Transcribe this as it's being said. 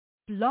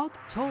Blog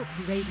Talk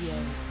Radio.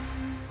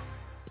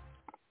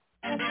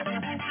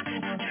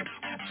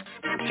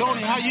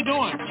 Tony, how you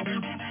doing?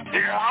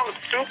 Yeah, I'm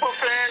super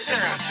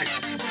fantastic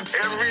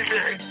every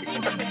day.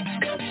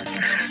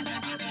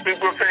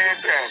 Super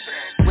fantastic.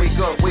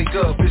 Wake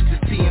up, it's the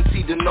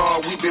TNT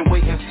Denard. We've been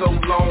waiting so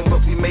long,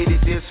 but we made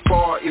it this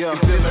far. If you're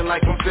feeling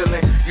like I'm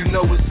feeling, you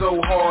know it's so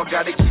hard.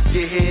 Gotta keep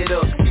your head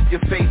up, keep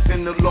your faith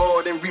in the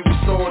Lord, and we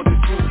restore the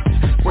truth.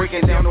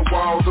 Breaking down the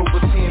walls, over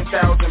 10,000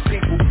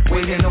 people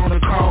waiting on the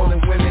call,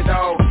 and when it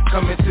all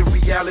coming to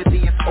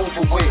reality, it's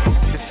over with.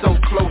 It's so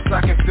close,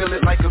 I can feel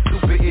it like a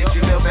super hit.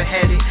 You never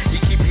had it, you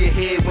keep your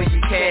head when you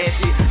cash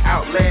it.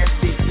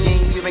 Outlast it, you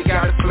ain't even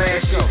gotta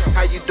flash it.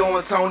 How you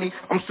doing, Tony?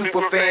 I'm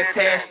super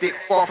fantastic,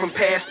 far from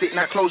past it.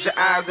 Now close your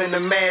eyes and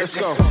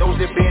imagine those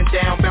that been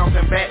down,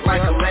 bouncing back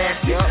like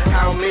elastic.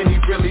 How many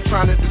really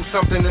trying to do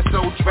something that's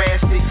so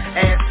drastic?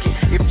 Asking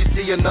if you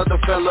see another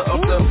fella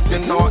of the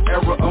Denard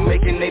era of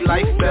making their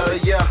life better,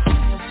 yeah.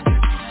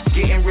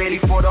 Getting ready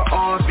for the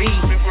RV,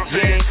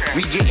 yeah.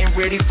 We getting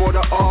ready for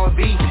the RV.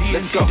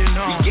 Let's go.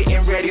 We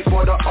getting ready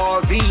for the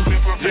RV,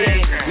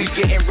 yeah. We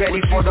getting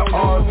ready for the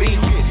RV.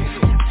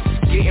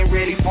 Getting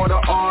ready for the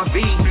RV,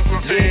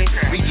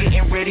 yeah. We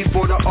getting ready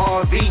for the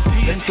RV.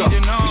 Let's go.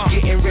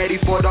 We getting ready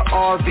for the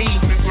RV,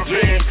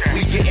 yeah.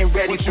 We getting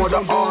ready for the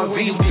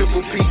RV.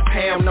 Triple P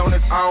Pam known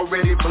as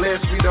already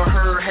blessed. We done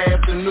heard half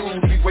the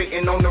news. We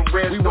waiting on the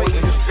rest. We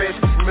waiting to stretch.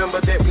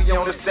 Remember that we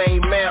on the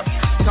same map.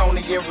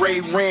 Tony and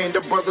Ray ran, the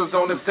brothers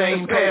on the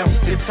same path.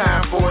 It's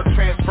time for a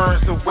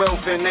transference of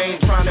wealth, and I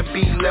ain't trying to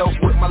be left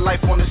with my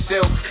life on the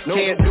shelf.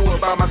 Can't do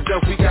it by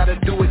myself. We gotta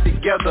do it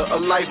together. A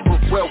life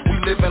of wealth. We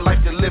living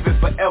like to live it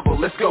forever.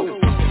 Let's go.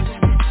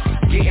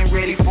 Getting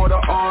ready for the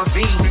RV,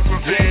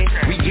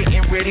 yeah. We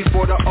getting ready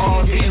for the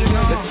RV.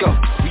 Let's go.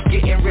 We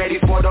getting ready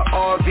for the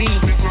RV,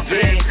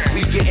 yeah.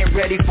 We getting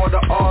ready for the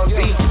RV.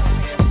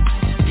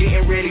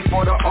 Getting ready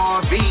for the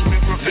RV,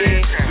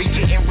 yeah. We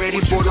getting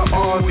ready for the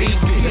RV.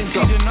 Let's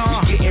go.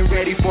 We getting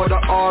ready for the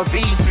RV,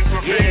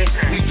 yeah.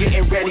 We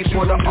getting ready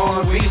for the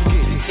RV.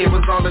 It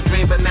was all a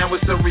dream, but now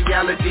it's a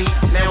reality.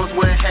 Now it's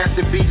where it has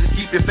to be. Just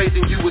keep your faith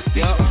and you will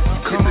see.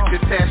 It's a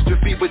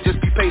catastrophe, but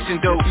just be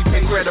patient though.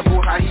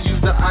 Incredible how he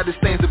used the oddest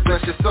things to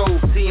bless your soul.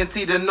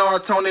 TNT,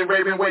 Denard, Tony,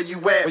 Raven, where you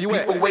at?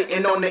 People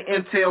waiting on the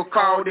intel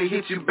call to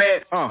hit you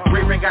back.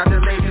 Raven got the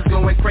ladies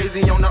going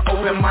crazy on the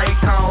open mic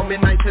call.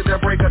 Midnight to the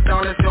break of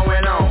dawn is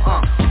going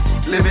on.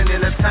 Living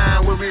in a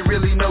time where we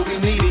really know we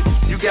need it.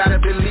 You gotta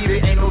believe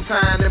it, ain't no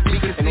time to be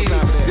conceited.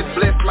 This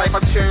blessed life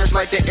I cherish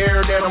like the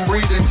air that I'm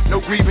breathing.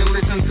 No grieving,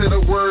 listen to the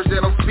words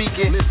that I'm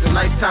speaking.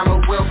 Lifetime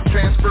of wealth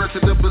transfer to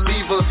the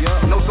believer.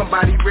 Know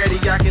somebody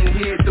ready, I can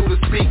hear it through the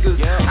speakers.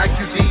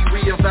 IQD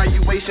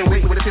reevaluation,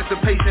 wait with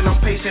anticipation. I'm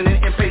patient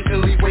and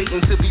impatiently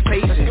waiting to be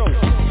patient.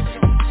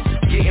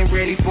 Getting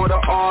ready for the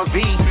RV,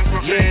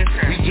 yeah.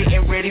 We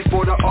getting ready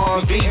for the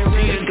RV.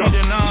 Let's go.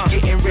 We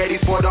getting ready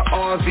for the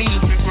RV,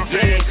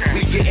 yeah.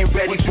 We getting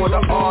ready for the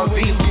RV.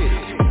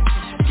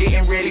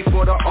 Getting ready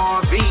for the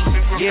RV,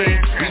 yeah.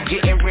 We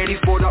getting ready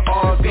for the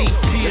RV.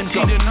 Let's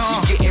go.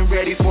 We getting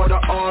ready for the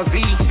RV,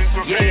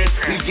 yeah.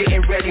 We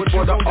getting ready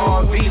for the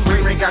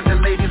RV. Ray got the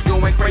ladies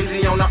going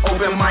crazy on the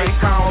open mic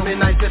call.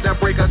 Midnight to the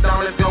break of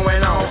dawn is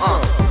going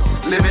on.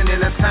 Living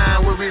in a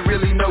time where we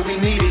really know we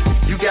need it.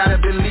 You gotta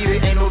believe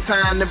it, ain't no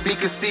time to be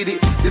conceited.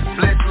 This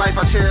blessed life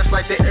I cherish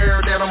like the air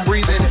that I'm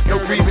breathing.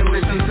 No grieving,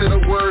 listen to the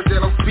words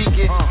that I'm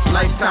speaking.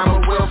 Lifetime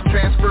of wealth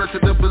transfer to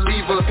the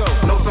believer.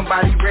 Know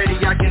somebody ready,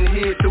 I can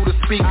hear it through the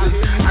speakers.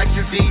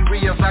 IQD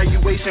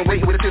reevaluation,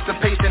 wait with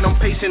anticipation. I'm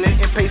patient and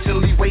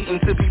impatiently waiting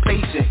to be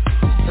patient.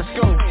 Let's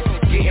go.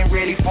 Getting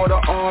ready for the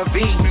RV,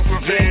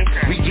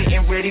 yeah. We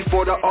getting ready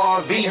for the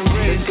RV.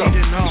 Let's go.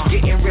 We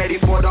getting ready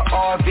for the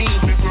RV,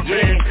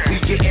 yeah. We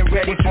getting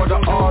ready for the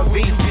RV.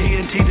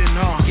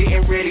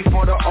 Getting ready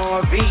for the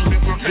RV,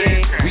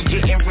 yeah. We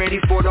getting ready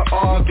for the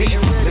RV.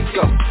 Let's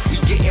go. We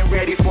getting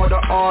ready for the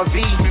RV,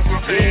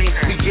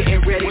 yeah. We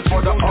getting ready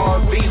for the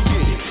RV.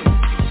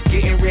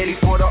 Getting ready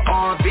for the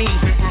RV,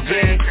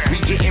 yeah. We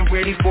getting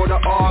ready for the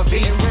RV.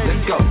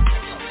 Let's go.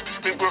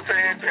 Super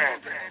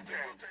fantastic.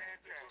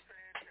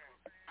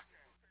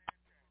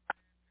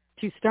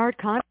 To start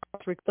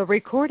conference, the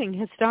recording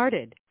has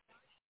started.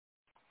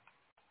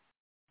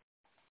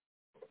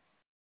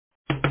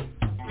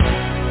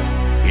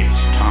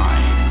 It's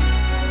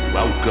time.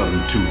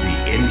 Welcome to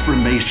the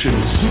Information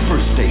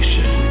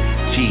Superstation,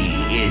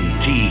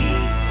 TNT,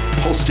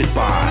 hosted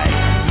by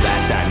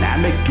that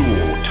dynamic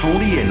duo,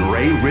 Tony and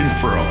Ray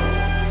Renfro.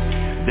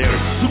 They're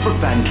super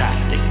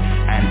fantastic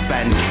and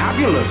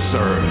fantabulous,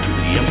 sir, to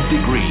the nth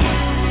degree.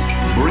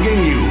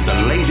 Bringing you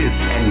the latest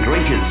and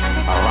greatest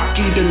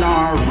Iraqi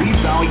dinar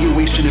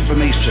revaluation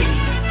information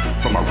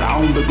from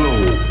around the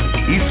globe,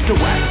 east to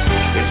west.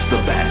 It's the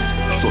best.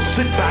 So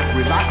sit back,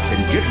 relax,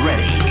 and get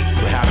ready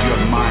to have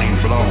your mind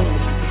blown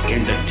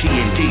in the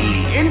TNT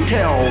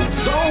Intel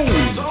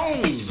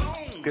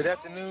Zone. Good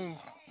afternoon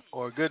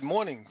or good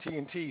morning,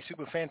 TNT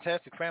Super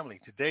Fantastic family.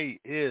 Today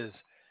is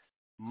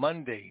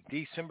Monday,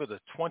 December the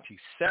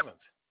 27th,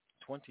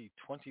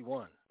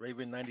 2021.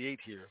 Raven 98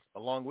 here,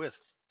 along with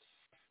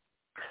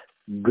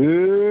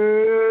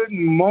Good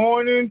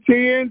morning,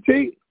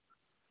 TNT.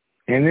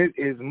 And it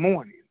is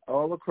morning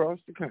all across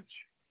the country.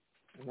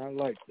 And I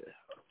like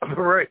that.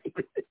 All right.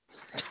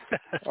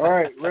 All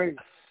right, Ray.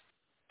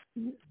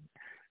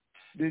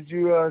 Did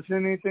you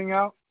send anything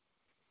out?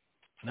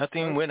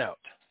 Nothing went out.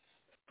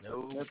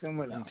 No, nothing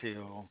went out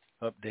until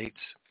updates.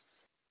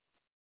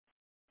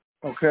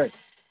 Okay.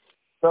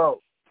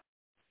 So,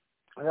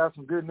 I got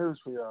some good news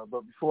for y'all,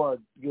 but before I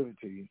give it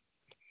to you,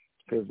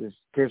 because it's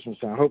Christmas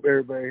time, I hope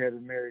everybody had a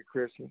Merry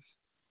Christmas.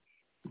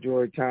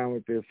 Enjoyed time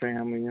with their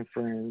family and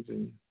friends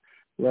and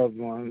loved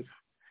ones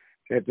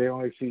that they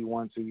only see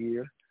once a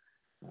year.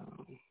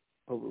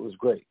 Hope it was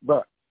great.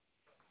 But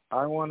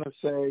I want to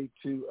say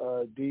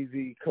to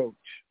DV Coach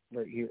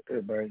right here,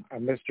 everybody, I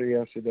missed her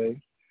yesterday.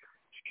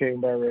 She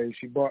came by Ray.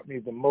 She bought me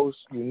the most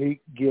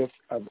unique gift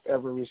I've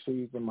ever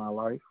received in my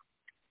life,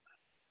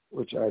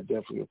 which I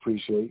definitely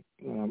appreciate.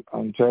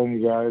 I'm telling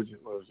you guys,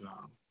 it was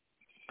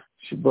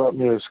she brought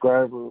me a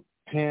scriber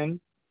pen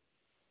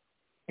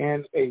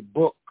and a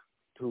book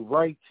to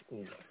write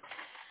in,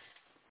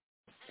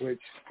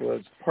 which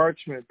was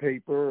parchment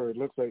paper, or it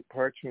looked like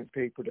parchment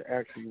paper to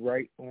actually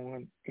write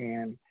on,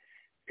 and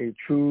a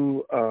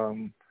true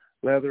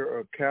leather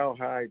or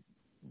cowhide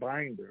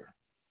binder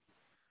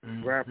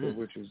wrapper,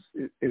 which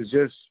is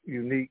just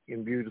unique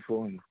and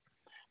beautiful. And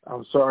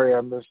I'm sorry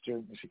I missed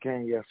her. She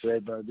came yesterday,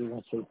 but I do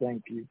want to say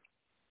thank you.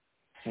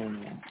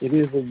 And it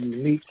is a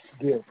unique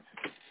gift,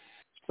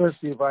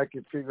 especially if I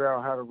could figure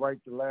out how to write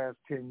the last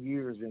 10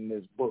 years in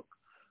this book.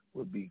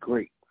 Would be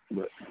great.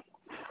 But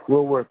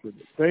we'll work with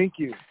it. Thank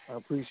you. I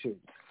appreciate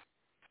it.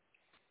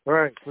 All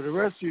right. For the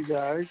rest of you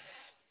guys,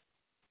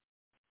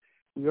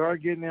 we are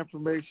getting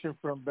information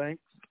from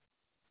banks.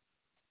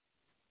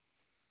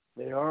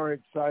 They are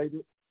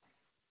excited.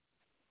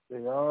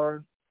 They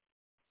are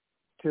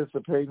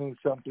anticipating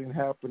something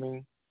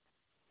happening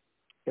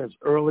as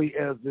early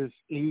as this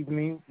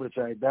evening, which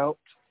I doubt.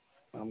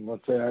 I'm going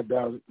to say I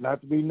doubt it.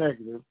 Not to be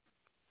negative.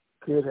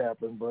 Could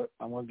happen, but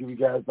I'm going to give you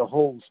guys the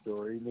whole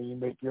story, and then you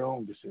make your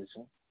own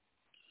decision.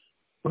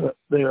 But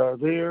they are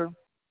there.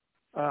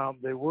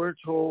 They were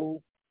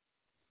told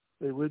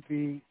they would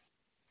be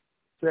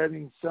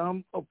setting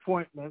some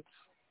appointments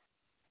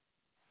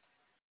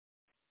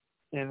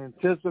in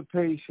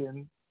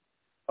anticipation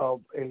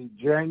of a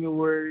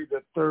January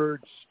the 3rd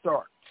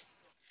start.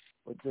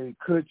 But they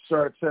could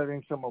start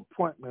setting some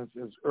appointments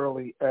as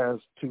early as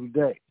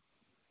today,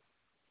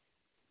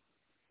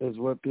 is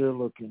what they're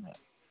looking at.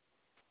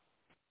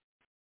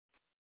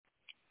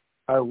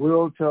 I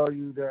will tell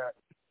you that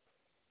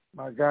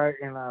my guy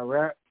in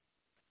Iraq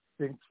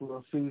thinks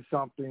we'll see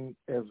something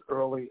as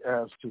early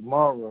as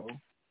tomorrow,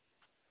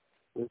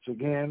 which,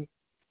 again,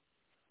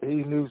 he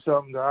knew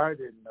something that I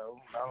didn't know.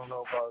 I don't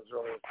know about as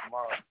early as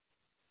tomorrow.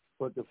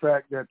 But the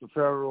fact that the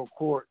federal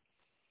court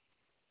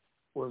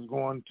was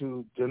going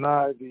to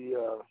deny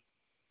the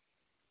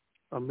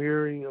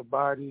Amiri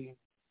Abadi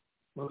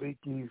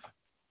Maliki's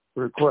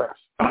request,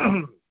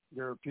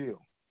 their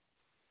appeal,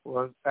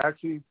 was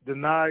actually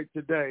denied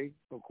today,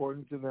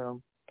 according to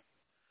them,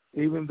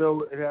 even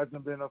though it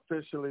hasn't been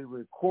officially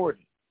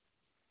recorded.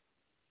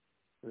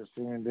 They're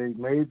saying they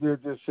made their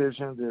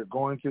decision. They're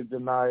going to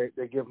deny it.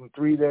 They give them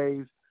 3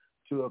 days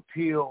to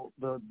appeal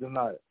the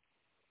denial.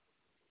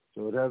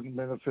 So it hasn't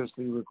been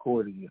officially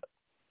recorded yet.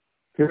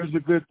 Here's the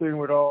good thing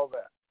with all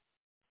that.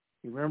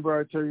 Remember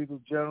I tell you the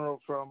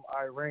general from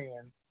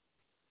Iran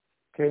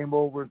came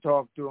over and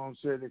talked to him,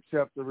 said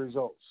accept the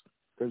results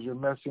because you're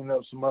messing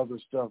up some other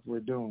stuff we're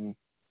doing.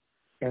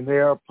 And they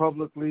are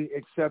publicly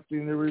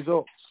accepting the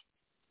results,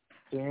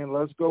 saying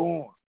let's go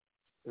on.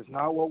 It's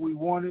not what we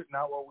wanted,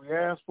 not what we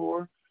asked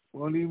for.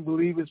 We don't even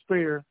believe it's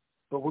fair,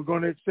 but we're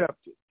going to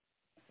accept it.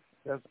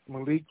 That's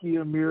Maliki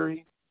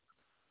Amiri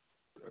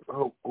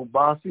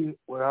Obasi,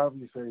 whatever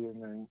you say his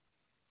name,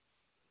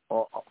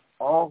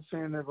 all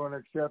saying they're going to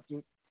accept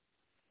it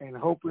and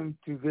hoping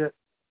to get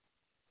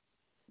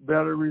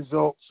better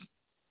results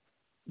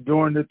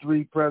during the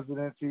 3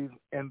 presidencies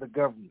and the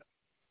government.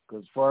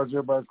 Because as far as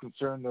everybody's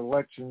concerned, the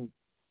election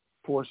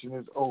portion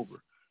is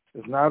over.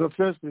 It's not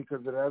officially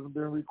because it hasn't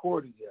been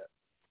recorded yet.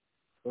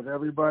 But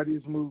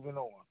everybody's moving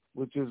on,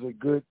 which is a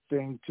good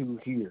thing to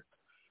hear.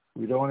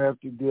 We don't have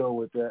to deal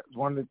with that. It's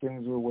one of the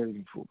things we're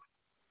waiting for.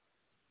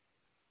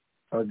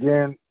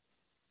 Again,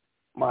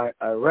 my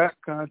Iraq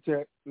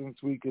contact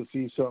thinks we can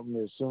see something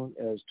as soon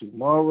as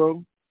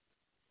tomorrow.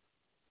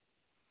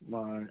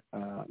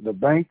 The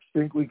banks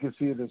think we can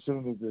see it as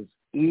soon as this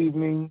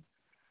evening.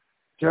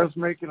 Just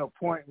making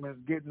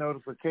appointments, get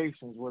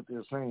notifications, what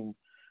they're saying,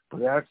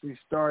 but actually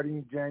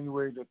starting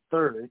January the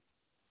 3rd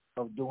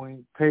of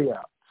doing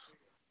payouts.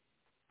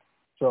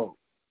 So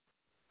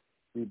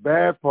the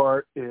bad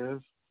part is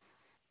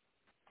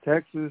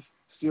Texas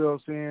still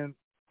saying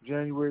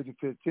January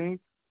the 15th.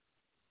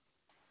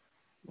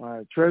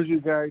 My Treasury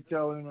guy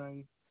telling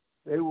me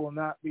they will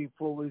not be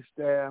fully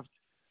staffed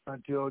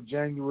until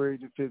January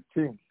the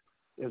 15th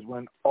is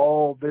when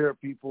all their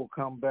people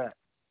come back.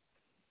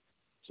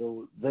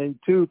 So they,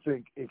 too,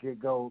 think it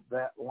could go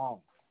that long.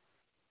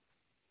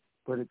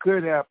 But it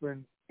could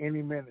happen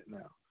any minute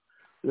now.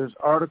 There's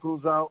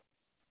articles out,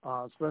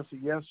 especially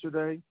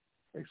yesterday,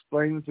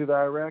 explaining to the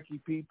Iraqi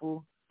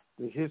people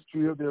the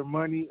history of their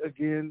money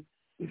again,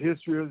 the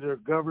history of their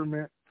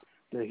government,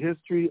 the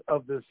history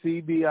of the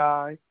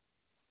CBI,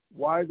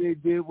 why they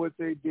did what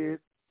they did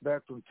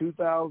back from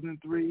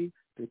 2003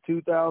 to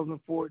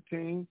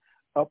 2014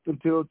 up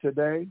until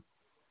today.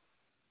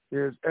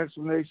 There's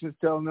explanations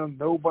telling them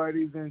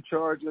nobody's in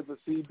charge of the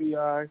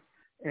CBI,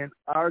 and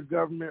our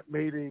government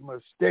made a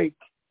mistake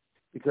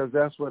because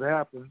that's what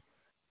happened.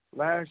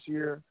 Last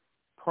year,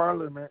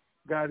 Parliament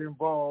got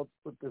involved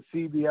with the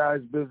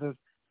CBI's business.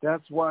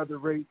 That's why the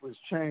rate was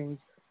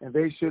changed, and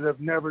they should have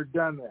never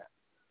done that.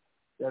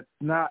 That's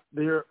not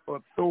their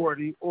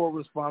authority or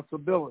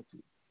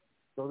responsibility.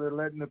 So they're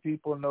letting the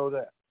people know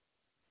that.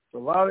 So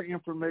a lot of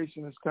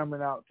information is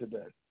coming out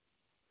today.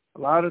 A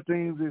lot of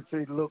things that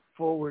they look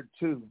forward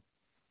to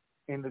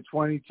in the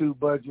 22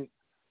 budget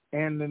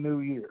and the new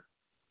year.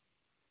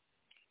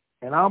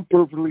 And I'm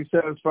perfectly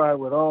satisfied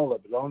with all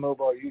of it. I don't know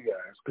about you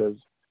guys because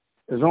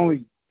there's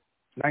only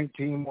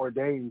 19 more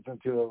days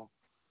until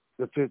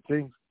the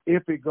 15th,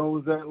 if it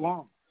goes that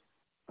long.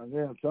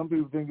 Again, some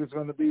people think it's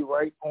going to be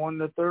right on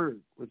the 3rd,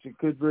 which it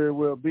could very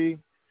well be.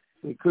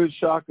 It could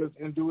shock us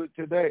and do it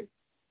today.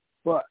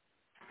 But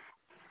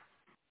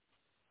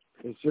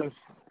it's just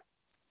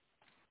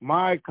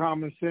my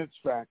common sense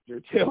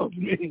factor tells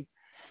me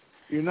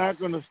you're not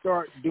going to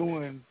start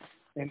doing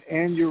an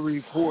annual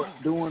report,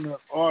 doing an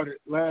audit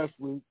last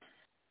week,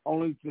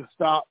 only to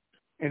stop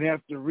and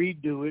have to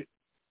redo it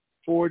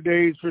 4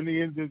 days from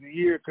the end of the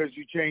year because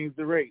you changed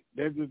the rate.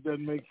 That just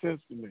doesn't make sense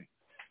to me.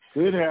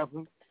 Could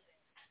happen.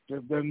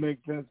 Just doesn't make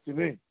sense to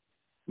me.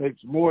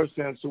 Makes more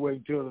sense to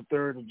wait until the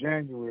 3rd of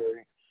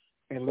January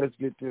and let's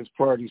get this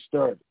party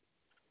started.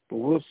 But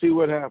we'll see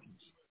what happens.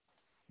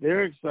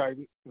 They're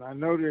excited, and I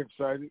know they're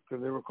excited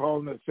because they were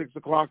calling at 6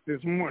 o'clock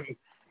this morning,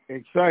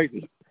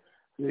 excited.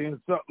 Then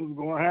something's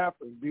going to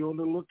happen. Be on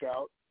the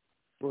lookout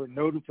for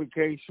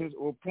notifications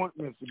or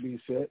appointments to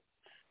be set.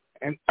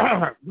 And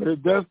but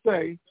it does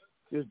say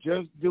they're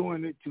just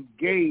doing it to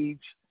gauge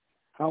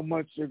how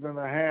much they're going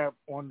to have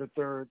on the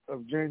 3rd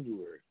of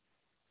January.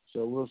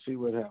 So we'll see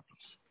what happens.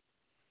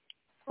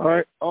 All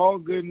right, all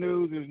good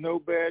news. There's no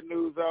bad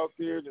news out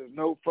there. There's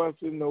no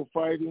fussing, no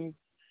fighting.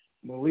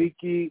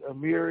 Maliki,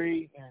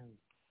 Amiri, and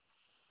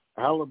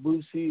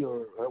Halabusi,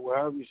 or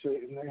however you say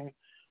his name,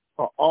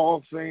 are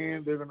all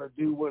saying they're going to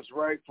do what's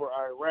right for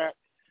Iraq,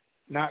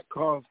 not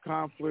cause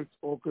conflict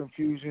or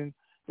confusion.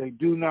 They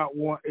do not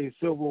want a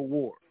civil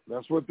war.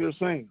 That's what they're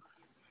saying.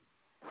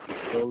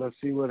 So let's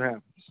see what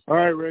happens. All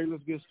right, Ray,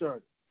 let's get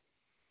started.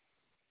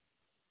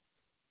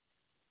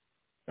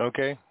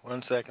 Okay,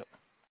 1 second.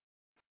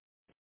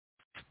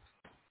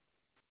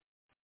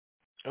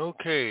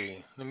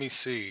 Okay, let me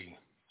see.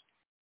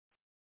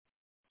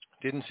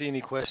 Didn't see any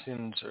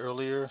questions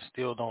earlier.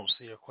 Still don't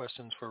see a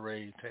questions for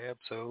Ray tab.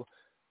 So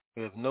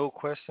we have no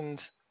questions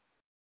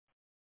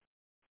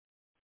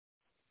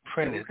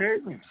printed. Okay.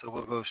 So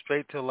we'll go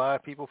straight to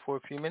live people for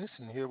a few minutes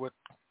and hear what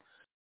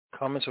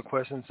comments or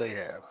questions they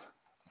have.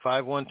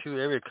 512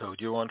 area code.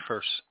 You're on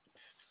first.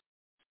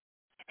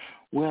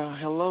 Well,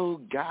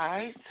 hello,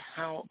 guys.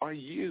 How are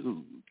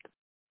you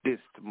this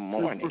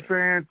morning?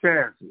 Super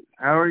fantastic.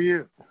 How are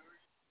you?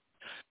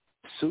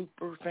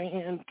 Super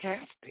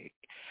fantastic.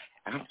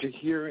 After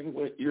hearing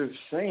what you're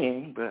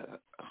saying, but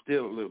I'm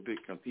still a little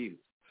bit confused.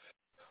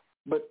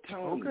 But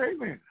Tony, okay,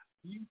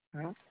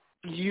 man.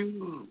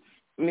 You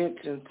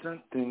mentioned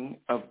something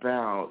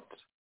about,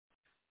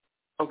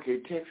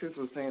 Texas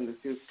was saying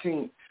the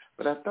 15th,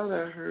 but I thought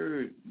I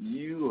heard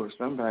you or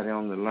somebody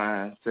on the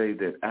line say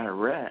that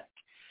Iraq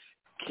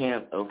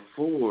can't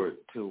afford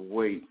to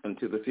wait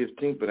until the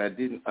 15th, but I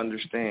didn't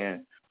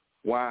understand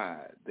why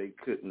they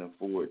couldn't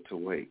afford to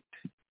wait.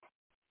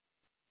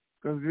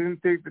 Because they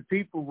didn't think the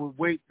people would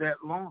wait that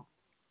long.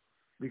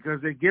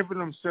 Because they're giving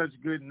them such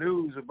good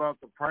news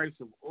about the price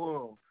of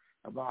oil,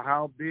 about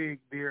how big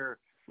their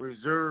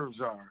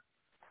reserves are,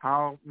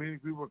 how many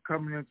people are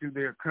coming into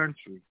their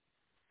country,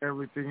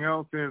 everything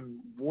else, and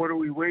what are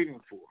we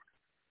waiting for?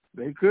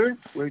 They could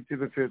wait till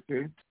the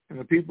 15th, and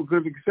the people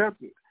could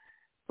accept it.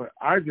 But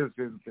I just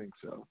didn't think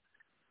so,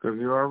 because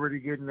they're already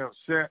getting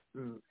upset,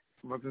 and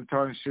nothing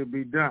should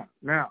be done.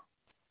 Now,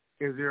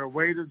 is there a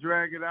way to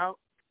drag it out?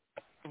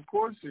 Of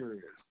course there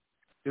is.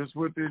 That's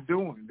what they're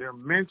doing. They're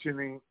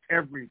mentioning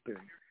everything.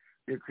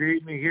 They're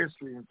creating a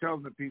history and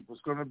telling the people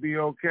it's going to be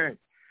okay.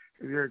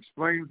 They're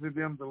explaining to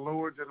them the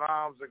lower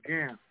denials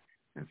again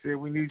and say,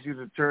 we need you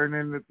to turn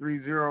in the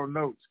 3-0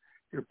 notes.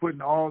 They're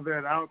putting all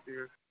that out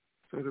there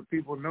so that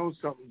people know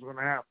something's going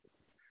to happen.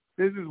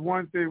 This is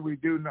one thing we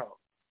do know,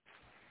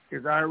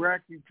 is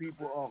Iraqi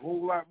people are a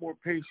whole lot more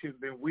patient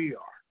than we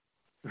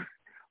are.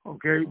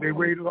 Okay? They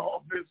waited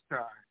all this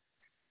time.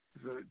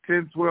 So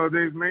 10, 12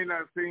 days may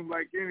not seem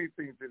like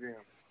anything to them.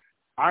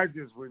 I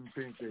just wouldn't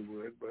think they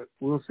would, but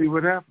we'll see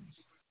what happens.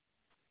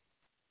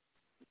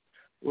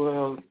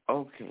 Well,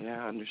 okay,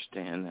 I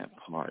understand that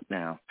part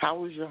now. How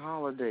was your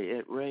holiday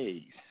at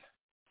Ray's?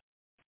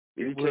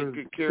 Did you take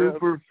good care of it?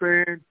 Super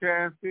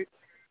fantastic.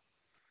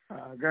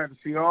 I got to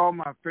see all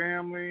my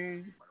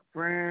family, my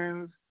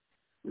friends.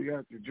 We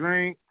got to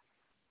drink.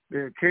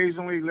 They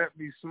occasionally let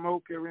me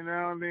smoke every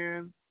now and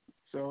then.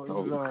 So it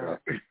was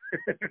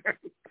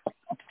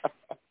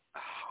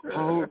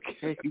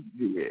Okay,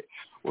 yeah.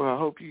 Well, I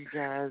hope you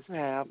guys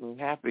have a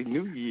happy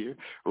New Year.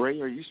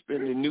 Ray, are you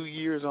spending New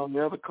Year's on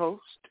the other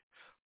coast?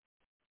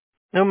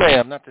 No,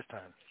 ma'am, not this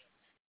time.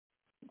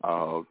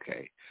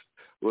 Okay.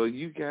 Well,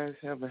 you guys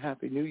have a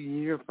happy New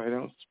Year if I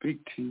don't speak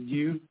to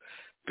you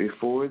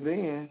before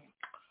then.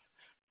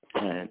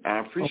 And I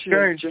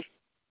appreciate you.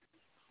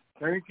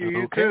 Thank you.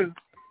 You Okay. too.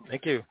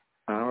 Thank you.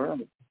 All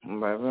right.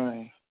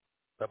 Bye-bye.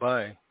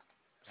 Bye-bye.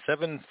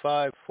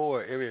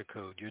 754 area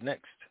code. You're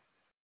next.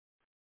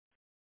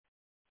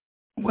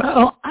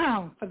 Well,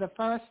 for the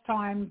first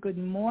time, good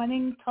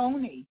morning,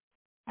 Tony,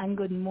 and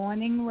good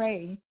morning,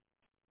 Ray.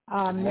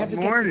 Never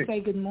get to say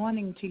good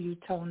morning to you,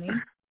 Tony.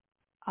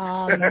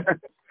 I'm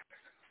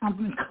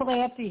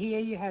glad to hear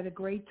you had a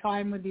great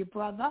time with your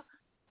brother.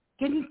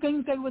 Didn't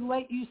think they would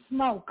let you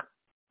smoke,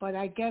 but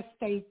I guess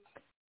they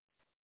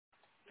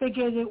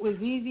figured it was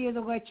easier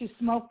to let you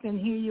smoke than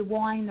hear you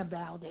whine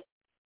about it.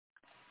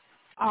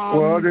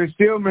 Well, they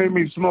still made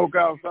me smoke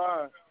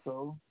outside,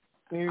 so.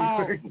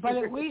 But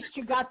at least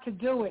you got to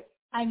do it,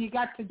 and you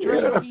got to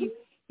drink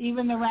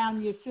even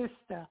around your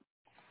sister.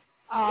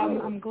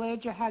 I'm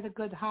glad you had a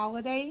good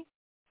holiday.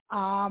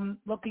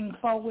 Looking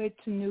forward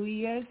to New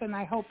Year's, and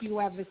I hope you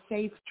have a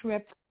safe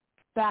trip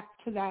back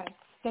to that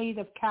state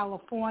of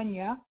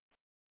California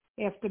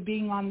after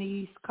being on the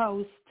East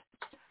Coast.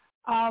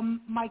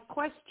 My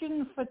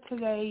question for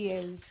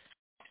today is,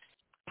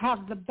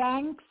 have the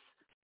banks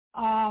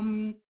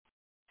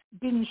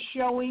been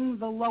showing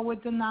the lower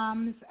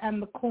denoms and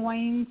the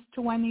coins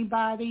to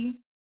anybody?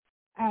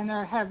 And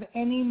have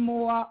any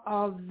more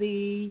of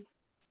the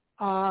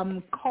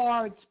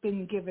cards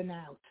been given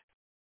out?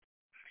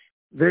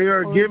 They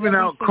are giving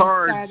out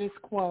cards. Status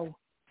quo.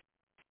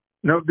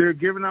 No, they're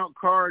giving out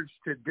cards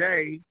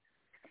today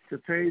to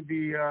pay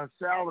the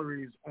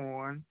salaries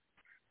on.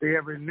 They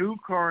have a new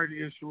card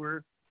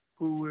issuer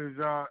who is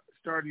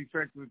starting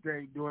effective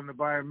today doing the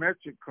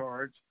biometric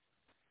cards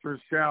for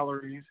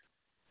salaries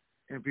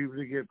and people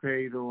to get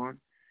paid on.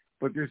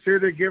 But they say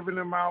they're giving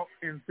them out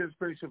in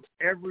anticipation of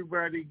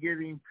everybody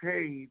getting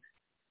paid.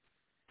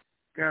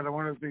 God, I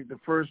want to think the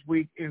first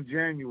week in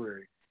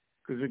January,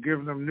 because they're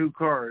giving them new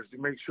cards to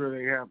make sure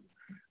they have them.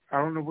 I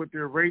don't know what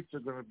their rates are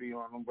going to be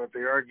on them, but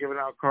they are giving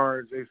out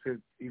cards, they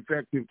said,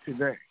 effective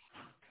today.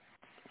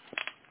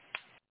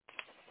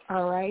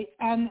 All right.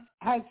 And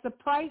has the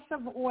price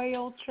of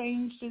oil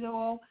changed at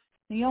all?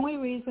 The only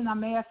reason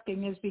I'm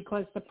asking is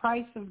because the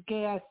price of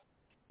gas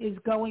is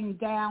going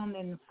down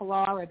in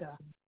Florida.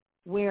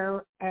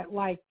 We're at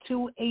like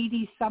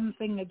 $2.80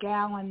 something a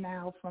gallon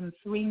now from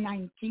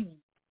 $3.19.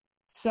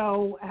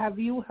 So have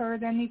you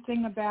heard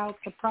anything about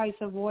the price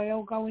of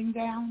oil going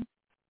down?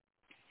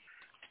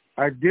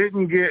 I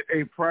didn't get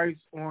a price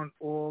on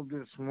oil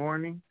this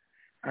morning.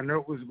 I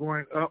know it was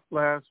going up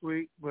last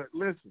week, but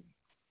listen,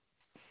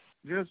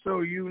 just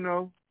so you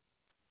know,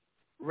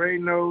 Ray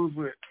knows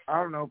with,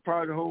 I don't know,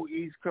 probably the whole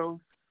East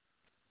Coast,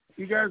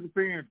 you guys are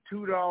paying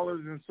 $2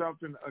 and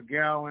something a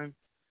gallon,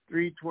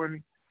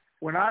 $3.20.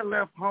 When I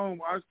left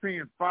home, I was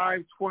paying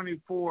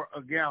 $5.24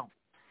 a gallon.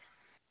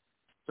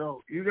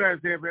 So you guys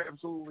have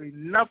absolutely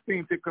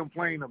nothing to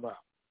complain about.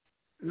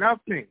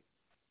 Nothing.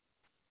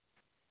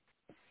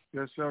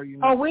 Just so you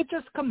know. Oh, we're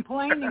just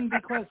complaining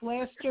because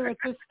last year at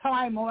this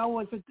time,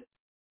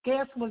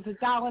 gas was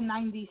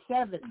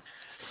 $1.97.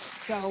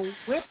 So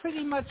we're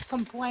pretty much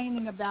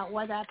complaining about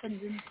what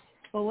happened in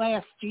the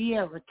last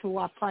year to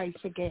our price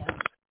of gas.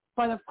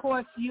 But of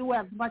course, you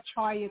have much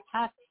higher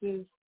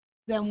taxes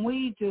than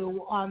we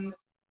do on,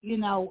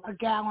 a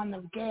gallon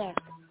of gas,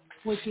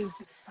 which is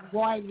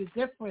why the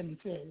difference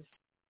is.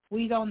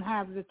 We don't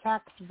have the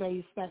tax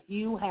base that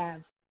you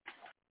have,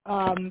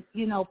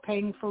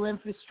 paying for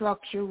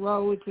infrastructure,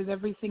 roads, and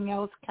everything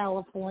else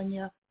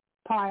California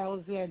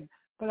piles in.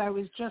 But I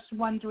was just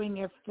wondering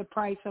if the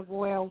price of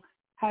oil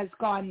has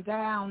gone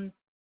down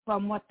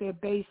from what they're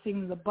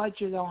basing the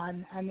budget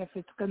on and if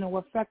it's going to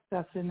affect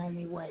us in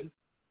any way.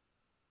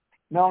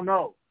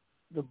 No.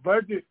 The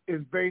budget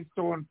is based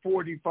on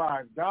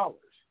 $45.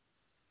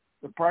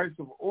 The price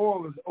of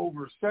oil is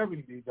over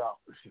 $70.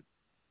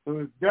 So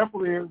it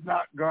definitely has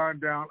not gone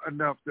down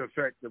enough to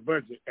affect the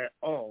budget at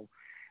all.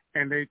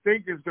 And they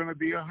think it's going to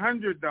be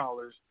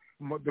 $100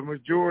 the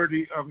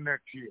majority of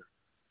next year.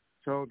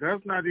 So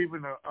that's not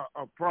even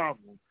a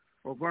problem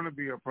or going to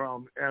be a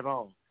problem at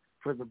all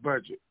for the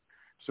budget.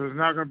 So it's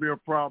not going to be a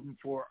problem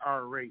for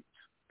our rates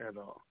at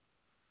all.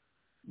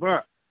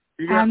 But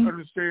you got to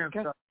understand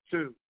something,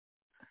 too.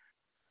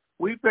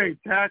 We pay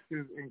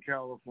taxes in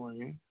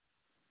California,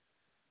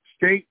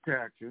 state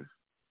taxes,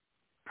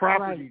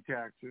 property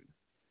taxes,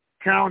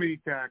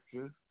 county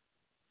taxes,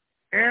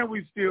 and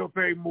we still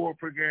pay more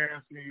for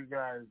gas than you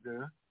guys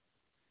do.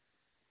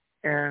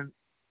 And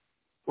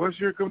what's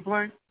your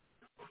complaint?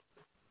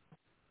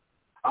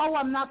 Oh,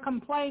 I'm not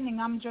complaining.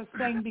 I'm just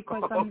saying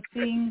because I'm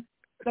seeing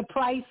the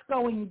price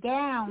going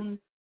down,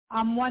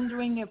 I'm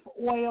wondering if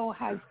oil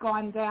has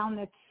gone down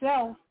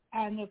itself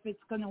and if it's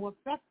going to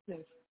affect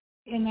this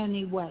in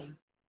any way.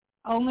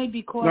 Only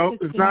because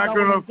it's not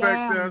going to affect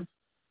down. us,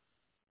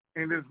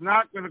 and it's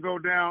not going to go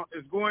down.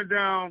 It's going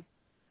down.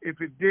 If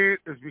it did,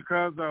 it's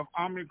because of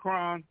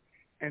Omicron,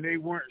 and they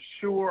weren't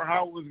sure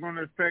how it was going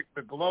to affect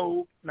the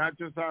globe, not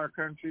just our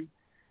country,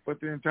 but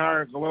the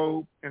entire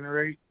globe and the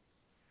rate.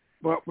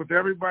 But with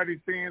everybody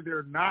saying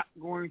they're not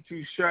going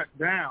to shut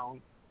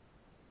down,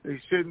 they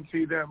shouldn't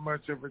see that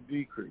much of a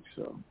decrease.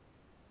 So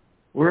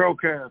we're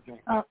okay, I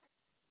think.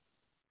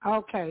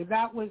 Okay,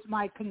 that was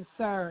my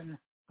concern,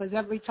 because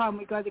every time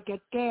we go to get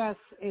gas,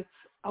 it's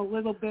a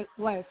little bit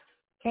less,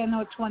 10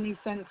 or 20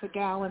 cents a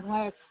gallon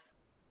less.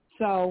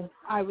 So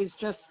I was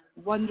just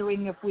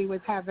wondering if we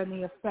would have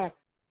any effect.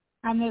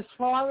 And as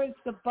far as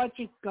the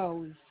budget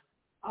goes,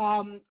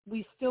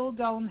 we still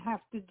don't have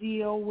to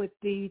deal with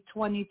the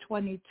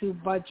 2022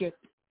 budget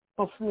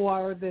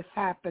before this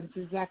happens.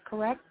 Is that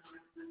correct?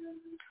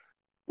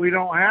 We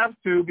don't have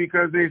to,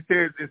 because they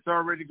said it's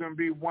already going to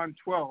be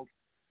 1/12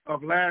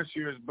 of last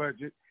year's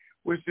budget,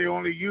 which they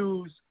only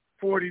used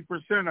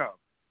 40% of.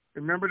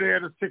 Remember, they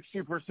had a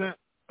 60%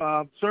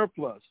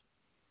 surplus.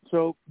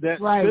 So that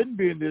shouldn't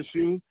be an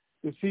issue.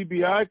 The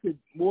CBI could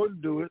more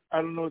than do it.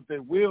 I don't know if they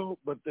will,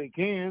 but they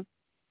can.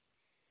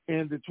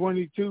 And the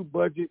 22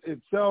 budget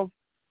itself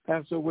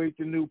has to wait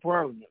the new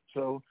parliament.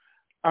 So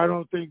I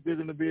don't think they're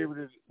going to be able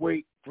to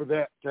wait for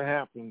that to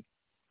happen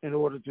in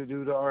order to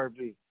do the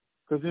RV.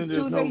 Because then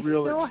there's no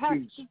real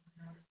excuse.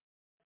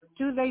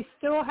 Do they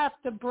still have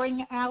to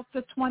bring out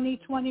the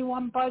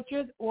 2021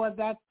 budget, or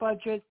that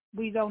budget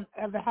we don't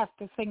ever have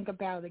to think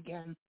about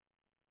again?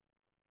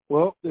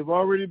 Well, they've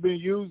already been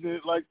using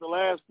it like the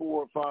last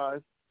 4 or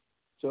 5.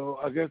 So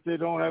I guess they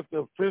don't have to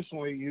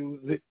officially use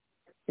it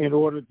in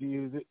order to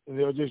use it. And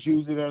they'll just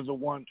use it as a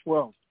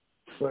 1/12.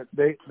 But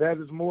that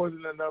is more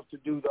than enough to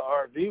do the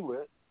RV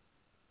with.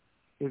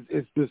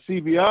 It's the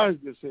CBI's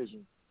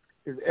decision.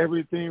 Is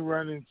everything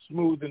running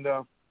smooth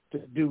enough to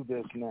do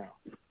this now?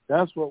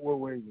 That's what we're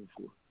waiting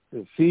for,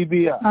 the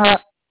CBI.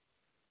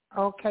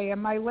 Okay,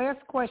 and my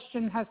last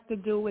question has to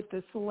do with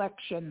this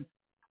election.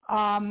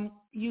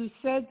 You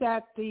said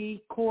that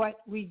the court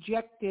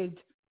rejected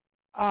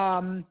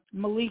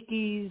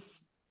Maliki's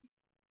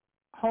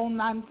whole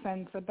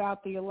nonsense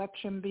about the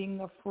election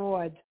being a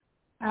fraud,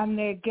 and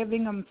they're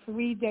giving him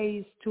 3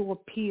 days to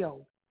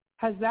appeal.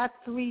 Has that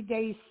 3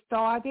 days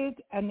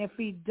started? And if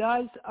he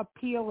does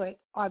appeal it,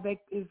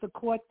 is the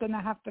court going to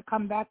have to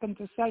come back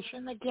into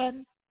session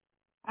again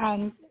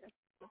and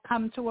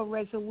come to a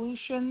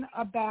resolution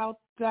about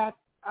that,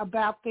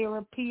 about their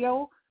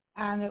appeal,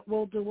 and it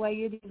will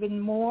delay it even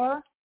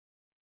more?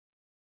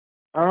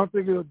 I don't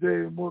think it'll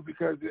delay it more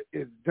because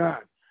it's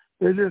done.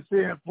 They're just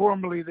saying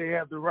formally they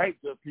have the right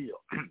to appeal.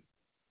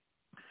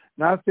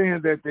 Not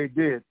saying that they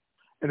did.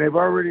 And they've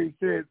already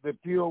said the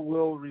appeal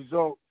will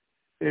result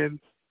in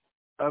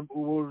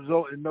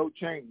no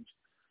change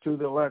to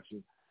the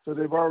election. So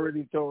they've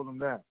already told them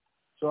that.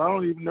 So I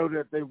don't even know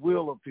that they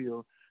will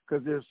appeal,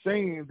 because they're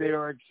saying they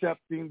are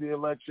accepting the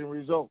election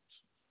results.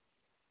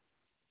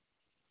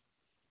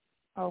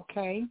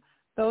 Okay.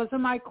 Those are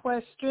my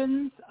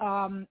questions.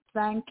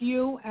 Thank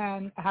you,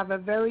 and have a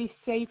very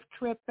safe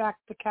trip back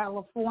to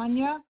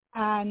California.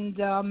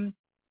 And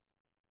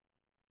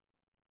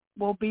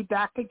we'll be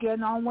back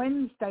again on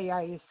Wednesday,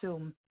 I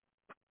assume.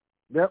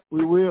 Yep,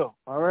 we will.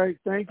 All right.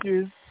 Thank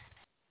you.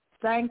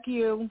 Thank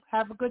you.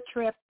 Have a good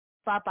trip.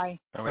 Bye-bye.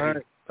 All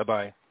right.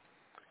 Bye-bye.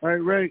 All right,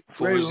 Ray,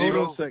 hold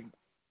on a second.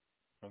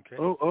 Okay.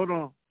 Oh, hold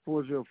on,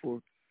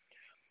 404.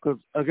 Because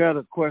I got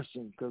a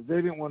question, because they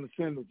didn't want to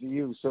send it to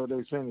you, so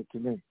they sent it to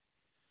me.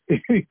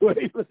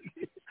 Anyway,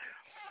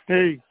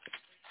 hey,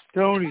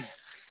 Tony,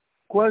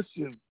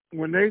 question.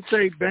 When they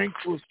say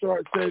banks will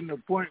start setting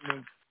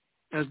appointments,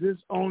 is this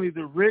only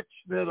the rich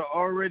that are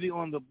already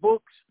on the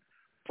books,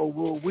 or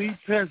will we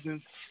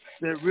peasants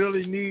that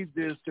really need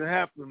this to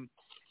happen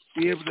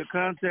be able to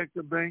contact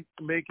the bank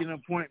to make an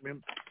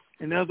appointment?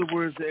 In other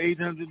words, the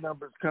 800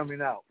 number's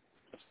coming out.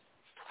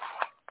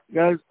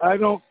 Guys, I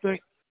don't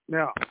think,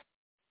 now,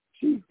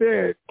 she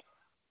said,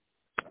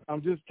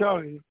 I'm just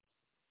telling you,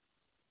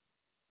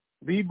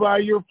 be by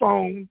your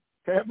phone,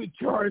 have it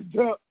charged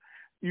up.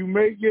 You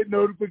may get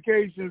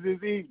notifications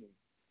this evening,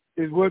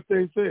 is what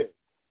they said.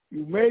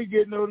 You may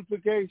get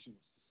notifications.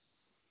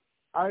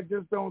 I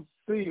just don't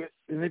see it.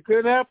 And it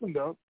could happen,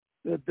 though,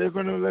 that they're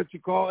going to let you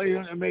call in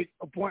and make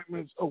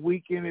appointments a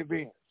week in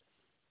advance.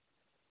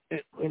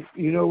 And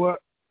you know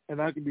what?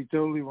 And I could be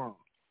totally wrong.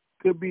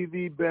 Could be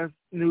the best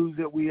news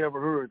that we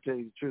ever heard, to tell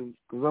you the truth,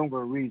 because I'm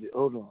going to read it.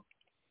 Hold on,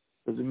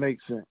 because it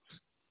makes sense.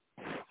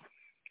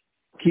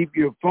 Keep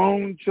your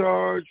phone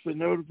charged for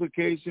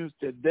notifications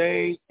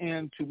today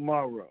and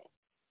tomorrow.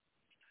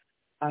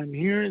 I'm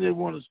hearing they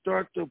want to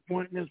start the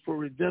appointments for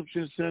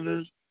redemption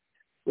centers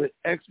with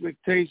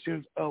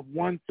expectations of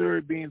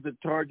 1/3 being the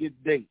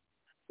target date.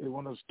 They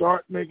want to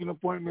start making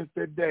appointments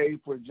today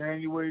for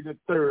January the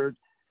 3rd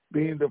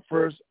being the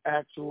first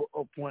actual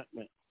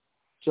appointment.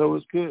 So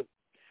it's good.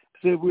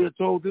 So we are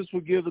told this will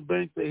give the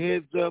banks a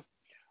heads up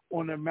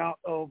on the amount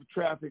of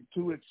traffic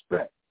to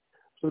expect.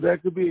 So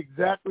that could be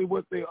exactly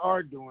what they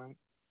are doing.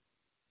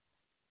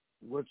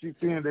 What she's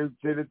saying, they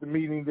said at the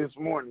meeting this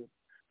morning,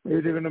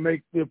 maybe they're going to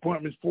make the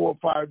appointments 4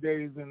 or 5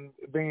 days in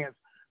advance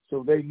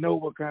so they know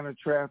what kind of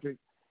traffic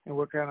and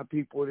what kind of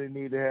people they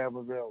need to have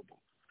available.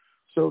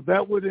 So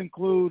that would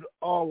include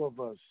all of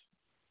us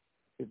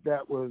if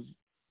that was,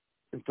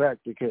 in fact,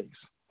 the case.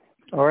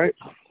 All right?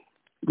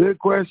 Good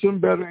question,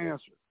 better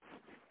answer.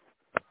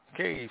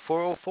 Okay,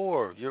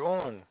 404, you're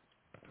on.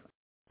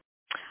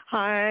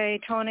 Hi,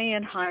 Tony,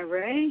 and hi,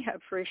 Ray. I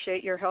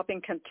appreciate your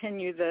helping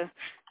continue the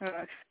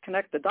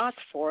connect the dots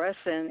for us.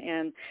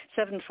 And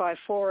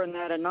 754 and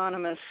that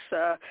anonymous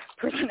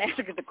person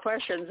asking the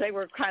questions, they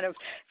were kind of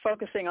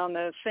focusing on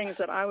the things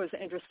that I was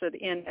interested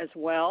in as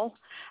well.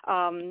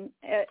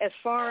 As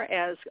far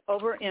as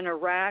over in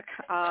Iraq,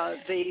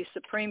 the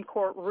Supreme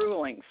Court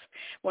rulings,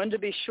 wanted to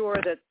be sure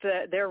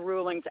that their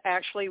rulings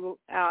actually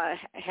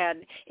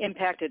had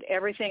impacted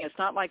everything. It's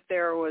not like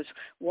there was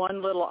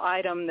one little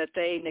item that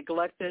they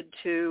neglected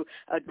to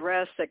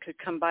address that could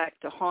come back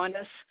to haunt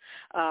us,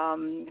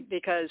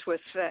 because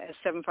with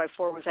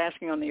 754 was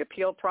asking on the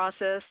appeal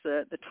process,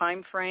 the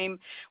time frame,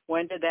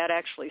 when did that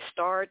actually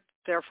start,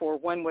 therefore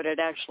when would it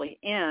actually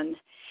end,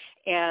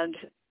 and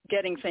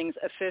getting things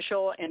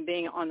official and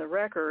being on the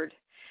record,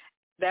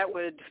 that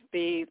would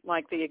be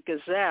like the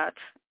Gazette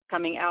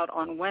coming out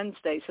on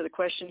Wednesday. So the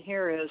question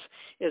here is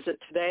it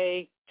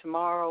today,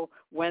 tomorrow,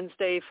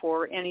 Wednesday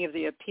for any of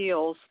the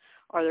appeals?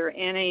 Are there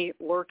any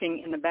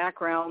working in the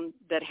background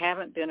that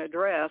haven't been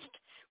addressed,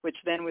 which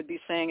then would be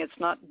saying it's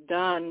not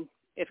done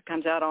if it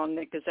comes out on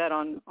the Gazette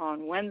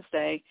on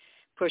Wednesday,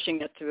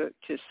 pushing it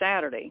to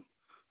Saturday?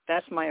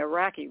 That's my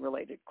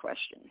Iraqi-related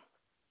question.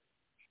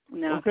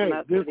 Now okay, come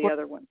out to the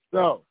other one.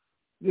 So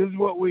this is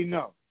what we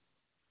know.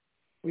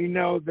 We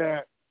know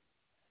that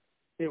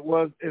it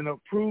was an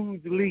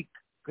approved leak,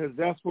 because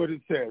that's what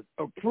it says.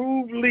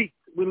 Approved leak.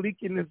 We're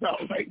leaking this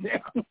out right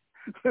now.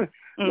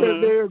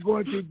 They're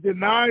going to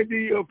deny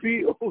the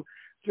appeal.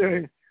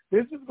 Saying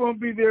this is going to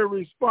be their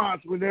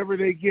response whenever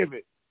they give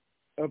it.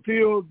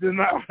 Appeal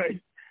denied.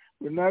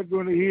 We're not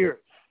going to hear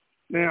it.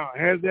 Now,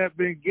 has that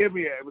been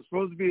given yet? It was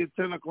supposed to be at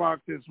 10 o'clock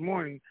this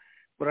morning,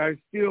 but I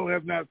still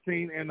have not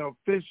seen an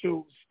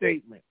official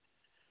statement.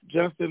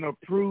 Just an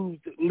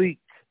approved leak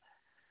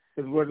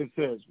is what it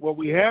says. What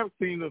we have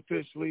seen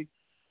officially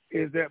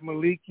is that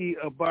Maliki,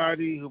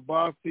 Abadi,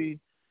 Hubasi,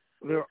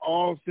 they're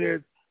all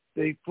said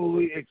they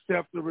fully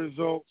accept the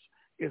results.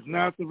 It's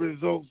not the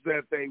results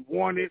that they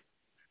wanted,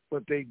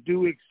 but they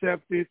do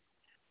accept it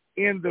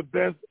in the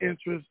best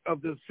interest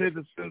of the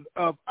citizens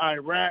of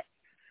Iraq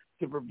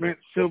to prevent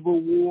civil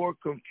war,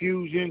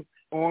 confusion,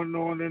 on and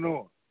on and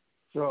on.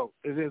 So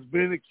it has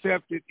been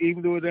accepted,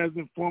 even though it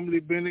hasn't formally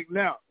been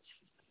acknowledged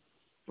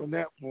from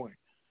that point.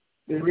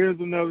 There is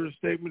another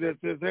statement that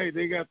says, hey,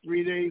 they got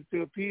 3 days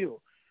to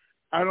appeal.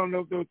 I don't know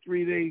if those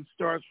 3 days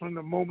starts from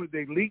the moment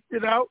they leaked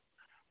it out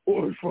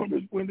or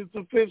from when it's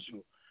official.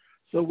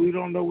 So we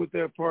don't know what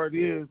that part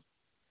is,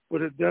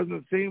 but it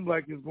doesn't seem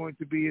like it's going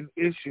to be an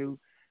issue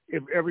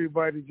if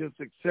everybody just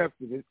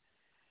accepted it.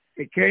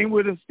 It came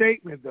with a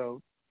statement,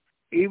 though.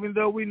 Even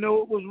though we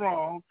know it was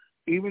wrong,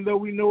 even though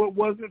we know it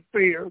wasn't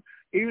fair,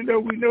 even though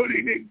we know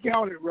they didn't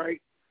count it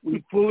right,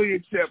 we fully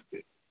accept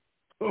it.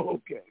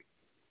 Okay.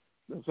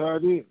 That's how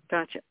it is.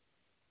 Gotcha.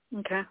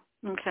 Okay.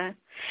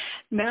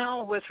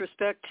 Now, with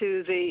respect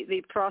to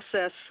the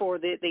process for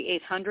the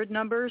 800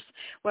 numbers,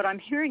 what I'm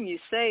hearing you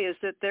say is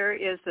that there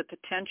is the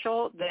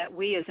potential that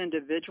we as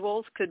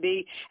individuals could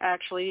be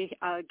actually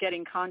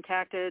getting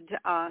contacted,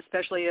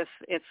 especially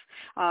if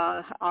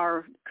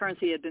our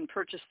currency had been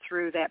purchased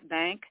through that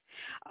bank,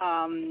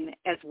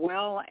 as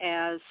well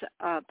as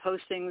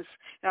postings,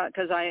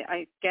 because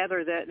I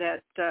gather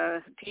that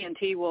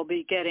TNT will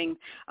be getting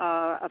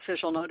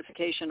official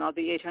notification of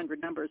the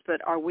 800 numbers, but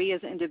are we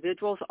as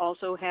individuals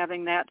also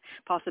having that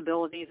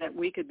possibility that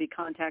we could be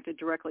contacted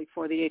directly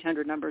for the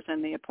 800 numbers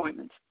and the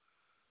appointments?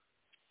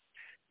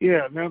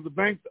 Yeah, now the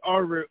banks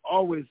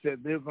always said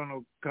they're going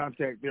to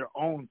contact their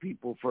own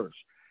people first.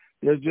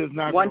 They're just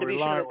not going to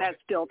rely on it. Want to be sure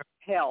that's still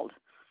held.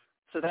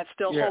 So that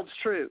still holds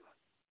true.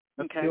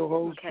 That still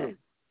holds true.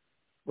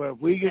 But if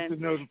we get the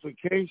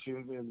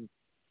notifications, and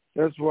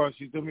that's why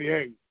she told me,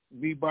 hey,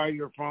 be by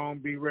your phone,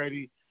 be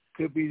ready.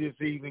 Could be this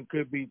evening,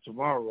 could be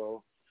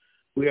tomorrow.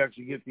 We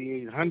actually get the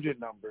 800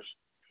 numbers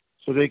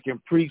so they can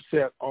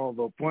preset all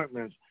the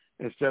appointments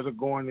instead of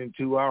going in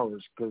 2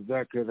 hours, because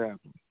that could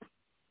happen.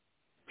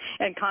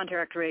 And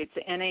contract rates,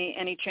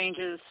 any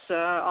changes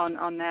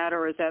on that,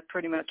 or is that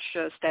pretty much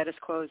status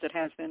quo as it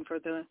has been for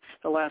the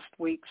last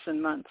weeks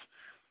and months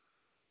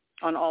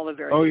on all the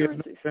various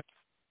currencies?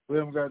 We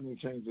haven't got any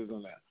changes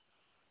on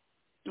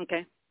that.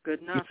 Okay,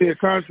 good enough. You see a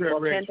contract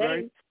rate,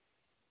 right?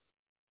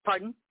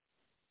 Pardon?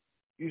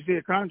 You see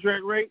a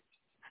contract rate?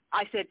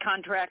 I said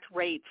contract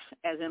rates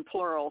as in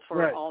plural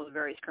for all the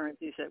various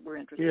currencies that we're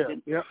interested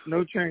in. Yeah,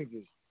 no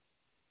changes.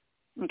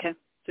 Okay,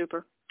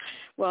 super.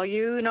 Well,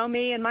 you know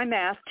me and my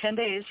math, 10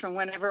 days from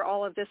whenever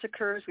all of this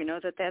occurs, we know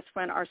that that's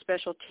when our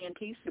special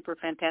TNT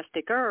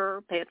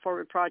Superfantastic Pay It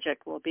Forward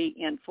project will be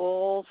in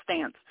full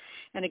stance.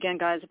 And again,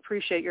 guys,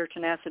 appreciate your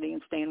tenacity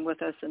and staying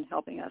with us and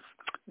helping us.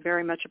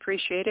 Very much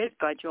appreciated.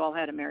 Glad you all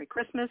had a Merry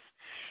Christmas.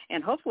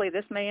 And hopefully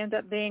this may end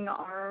up being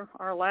our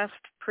last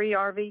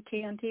pre-RV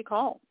TNT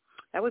call.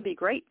 That would be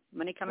great.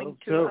 Money coming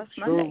to us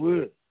Monday. Sure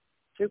would.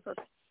 Super.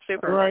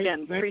 All right,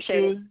 Again,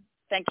 appreciate it.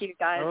 Thank you,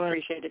 guys. Right.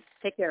 Appreciate it.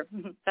 Take care.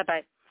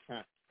 Bye-bye.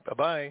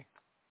 Bye-bye.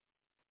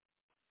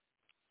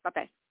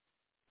 Bye-bye.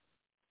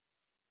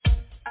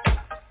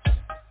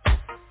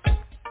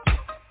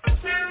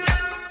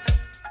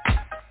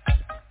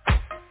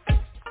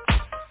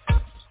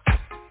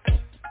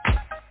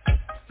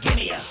 Give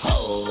me a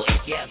hole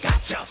if you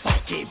got your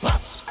funky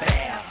bus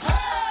there.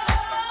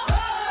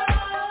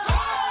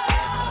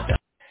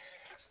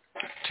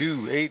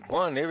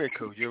 281 area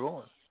code, you're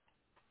on.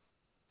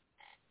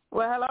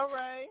 Well, hello,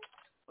 Ray.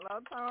 Hello,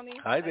 Tony.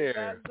 Hi How there. you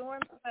guys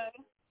doing today?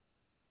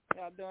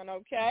 Y'all doing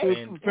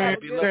okay?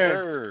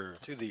 Fabulous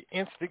to the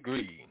nth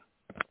degree.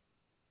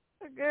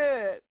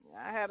 Good.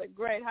 I had a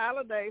great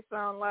holiday,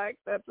 sound like.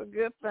 That's a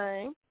good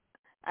thing.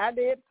 I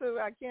did, too.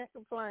 I can't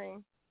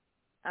complain.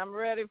 I'm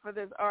ready for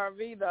this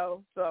RV,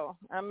 though, so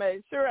I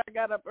made sure I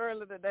got up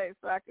early today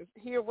so I could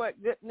hear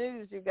what good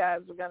news you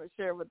guys were going to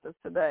share with us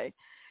today.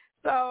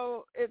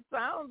 So it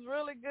sounds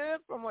really good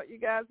from what you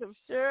guys have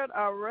shared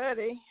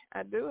already.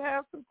 I do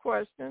have some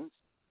questions.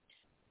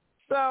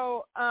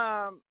 So,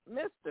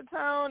 Mr.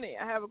 Tony,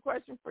 I have a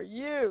question for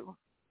you.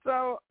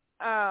 So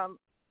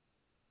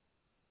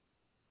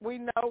we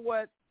know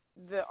what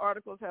the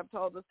articles have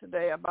told us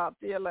today about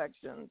the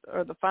elections,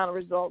 or the final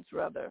results,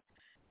 rather.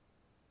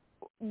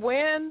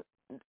 When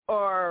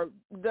or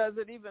does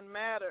it even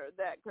matter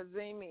that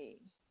Kazemi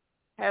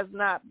has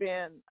not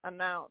been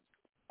announced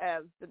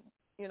as the,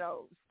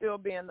 still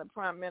being the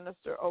prime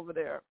minister over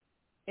there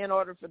in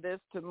order for this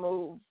to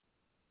move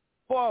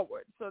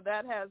forward? So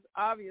that has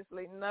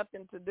obviously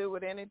nothing to do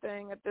with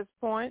anything at this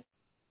point,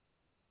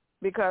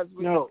 because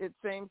it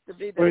seems to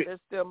be that they're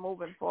still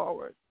moving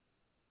forward.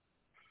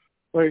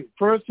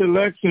 First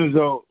election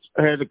results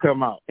had to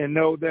come out and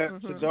know that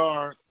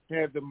Sadar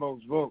had the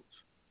most votes.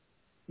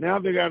 Now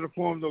they got to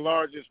form the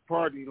largest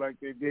party like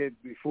they did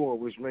before,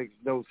 which makes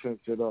no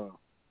sense at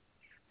all.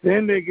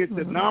 Then they get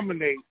to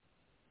nominate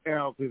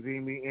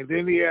Al-Kazemi, and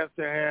then he has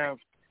to have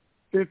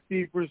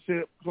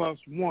 50% plus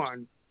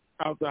one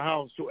out the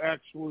House to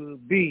actually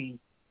be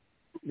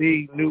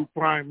the new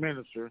prime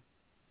minister.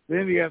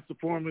 Then he has to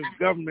form his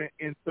government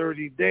in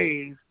 30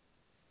 days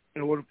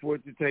in order for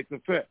it to take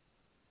effect.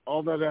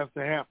 All that has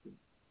to happen.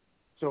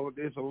 So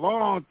it's a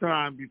long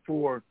time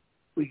before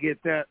we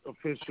get that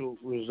official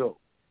result.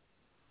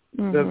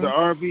 Does the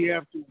RV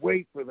have to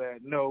wait for that?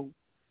 No,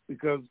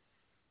 because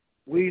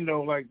we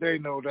know, like they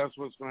know, that's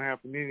what's going to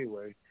happen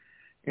anyway.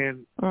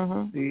 And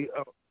the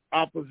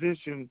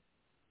opposition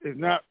is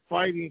not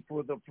fighting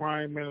for the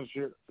prime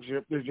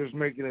ministership. They're just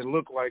making it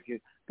look like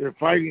it. They're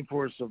fighting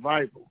for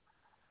survival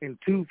in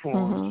two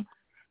forms.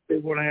 They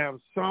want to have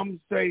some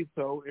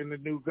say-so in the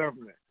new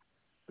government,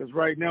 because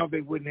right now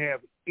they wouldn't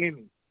have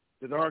any.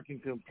 Sadar can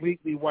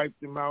completely wipe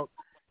them out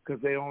because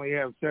they only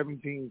have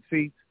 17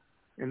 seats,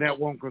 and that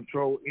won't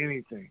control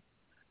anything.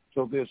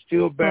 So they're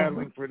still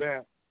battling for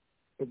that.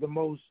 But the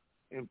most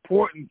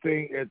important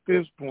thing at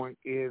this point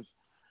is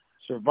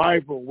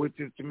survival, which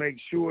is to make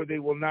sure they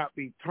will not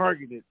be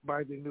targeted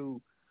by the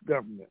new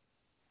government.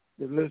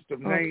 The list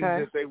of names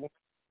that they want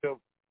to kill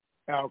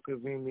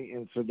Al-Kazemi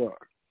and Sadar.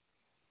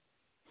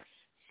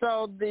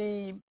 So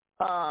the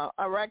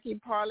Iraqi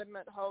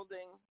parliament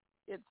holding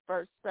its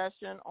first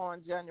session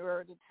on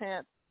January the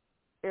 10th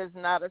is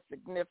not as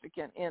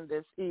significant in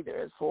this either,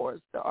 as far as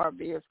the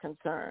RV is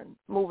concerned,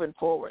 moving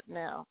forward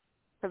now.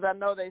 Because I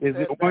know they said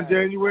it on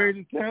January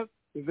the 10th?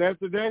 Is that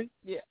the day?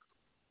 Yeah.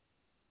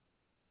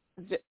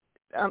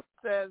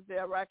 Says the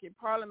Iraqi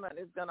parliament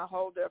is going to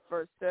hold their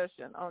first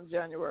session on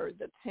January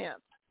the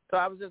 10th. So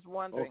I was just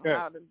wondering,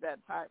 how does that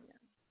tie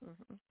in?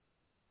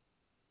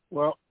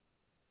 Well,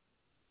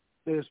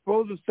 they're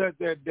supposed to set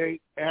that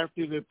date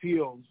after the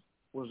appeals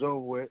was over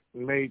with,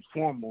 made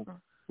formal.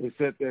 They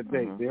set that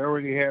date. They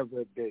already have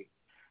that date.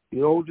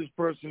 The oldest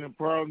person in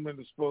parliament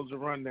is supposed to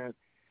run that.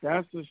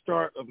 That's the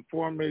start of the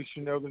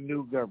formation of the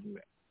new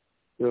government.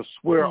 They'll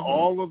swear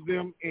all of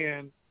them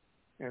in,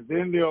 and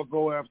then they'll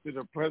go after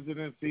the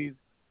presidencies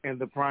and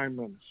the prime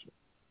minister.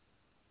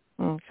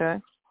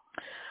 Okay.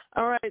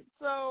 All right.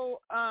 So,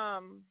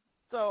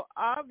 so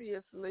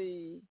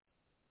obviously,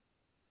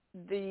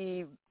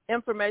 the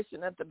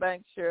information that the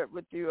bank shared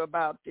with you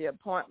about the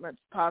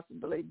appointments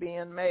possibly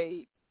being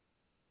made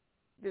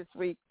this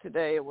week,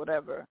 today, or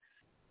whatever,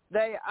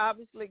 they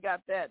obviously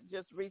got that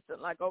just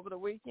recent, like over the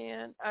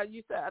weekend.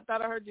 You said, I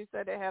thought I heard you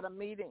say they had a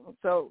meeting.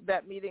 So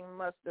that meeting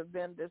must have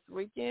been this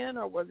weekend,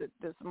 or was it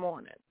this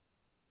morning?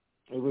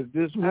 It was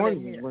this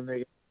morning when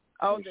they.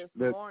 Oh, this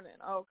morning.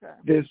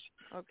 Okay.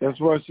 That's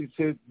why she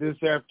said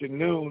this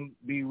afternoon,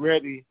 be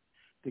ready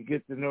to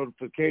get the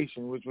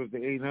notification, which was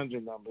the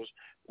 800 numbers,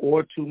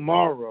 or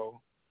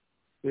tomorrow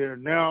they're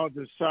now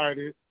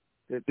decided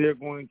that they're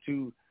going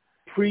to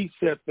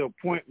preset the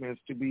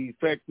appointments to be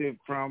effective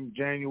from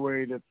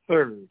January the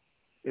 3rd,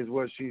 is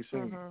what she's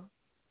saying. Mm-hmm.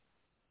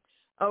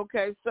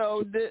 Okay,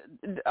 so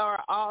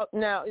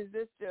now is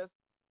this just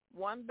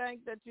one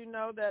bank that you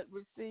know that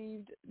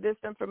received this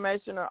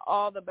information, or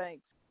all the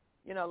banks,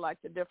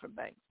 like the different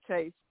banks,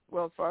 Chase,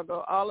 Wells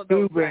Fargo, all of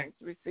those banks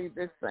received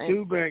this same?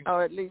 2 banks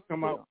at least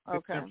come 2. out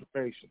with this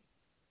information.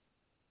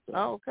 So.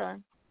 Okay.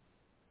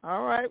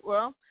 All right,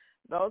 well,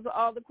 those are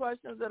all the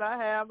questions that I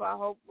have. I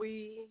hope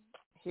we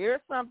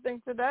hear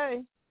something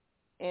today.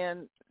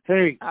 And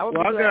hey, I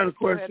got a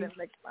question. And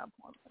make my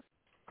appointment.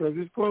 Because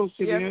it's close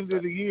to the end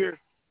of the year,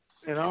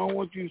 and I don't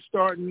want you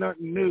starting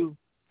nothing new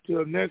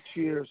till next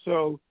year.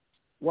 So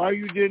why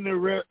you didn't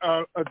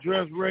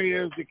address Ray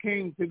as the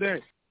king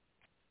today?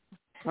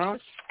 Huh?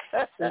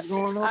 What's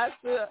going on?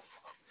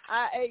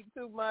 I ate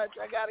too much.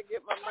 I got to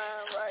get my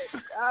mind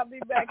right. I'll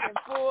be back in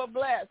full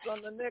blast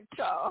on the next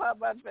call. How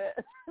about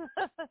that?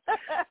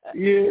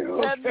 Yeah,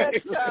 okay. That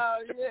next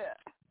call, yeah.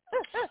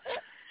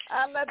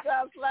 I let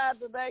y'all slide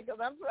today because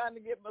I'm trying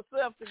to get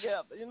myself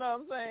together. You know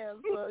what I'm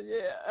saying? So,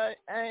 yeah,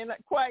 I ain't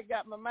quite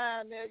got my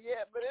mind there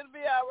yet, but it'll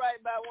be all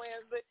right by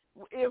Wednesday.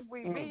 If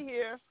we be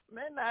here,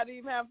 may not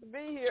even have to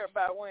be here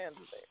by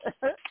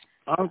Wednesday.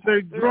 I'll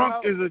say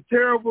drunk is a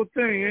terrible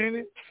thing, ain't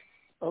it?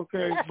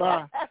 Okay,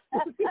 bye.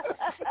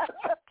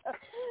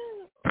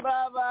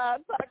 Bye-bye.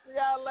 Talk to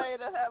y'all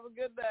later. Have a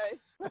good day.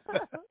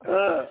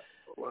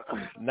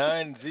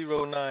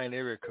 909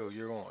 area code,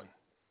 you're on.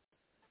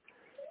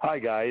 Hi,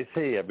 guys.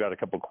 Hey, I've got a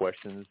couple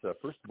questions.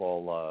 First of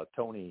all,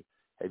 Tony,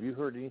 have you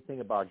heard anything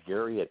about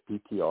Gary at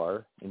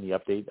PTR? Any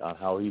update on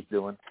how he's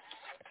doing?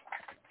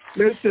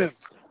 Listen,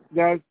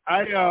 guys,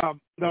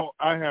 no,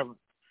 I haven't.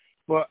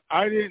 But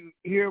I didn't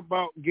hear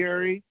about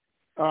Gary.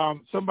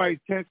 Somebody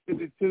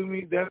texted it to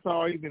me. That's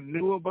how I even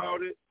knew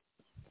about it.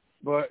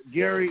 But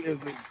Gary is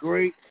a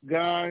great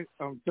guy.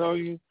 I'm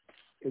telling you,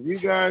 if you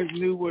guys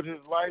knew what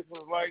his life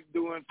was like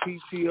doing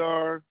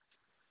PTR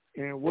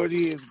and what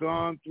he has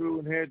gone through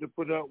and had to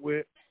put up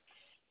with,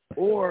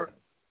 or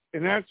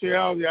in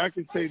actuality, I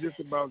can say this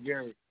about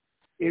Gary.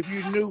 If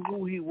you knew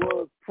who he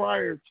was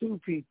prior to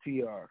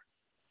PTR,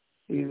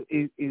 he's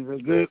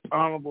a good,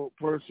 honorable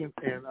person,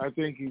 and I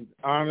think he's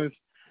honest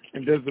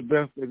and does the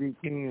best that he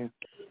can.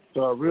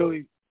 So I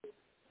really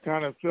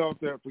kind of felt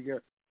that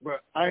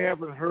but I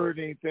haven't heard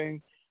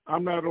anything.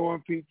 I'm not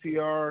on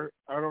PTR.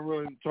 I don't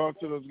really talk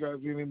to those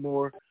guys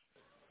anymore.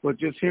 But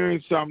just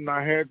hearing something,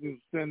 I had to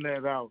send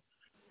that out.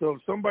 So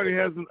if somebody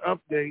has an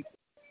update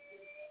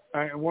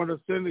and want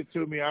to send it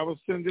to me, I will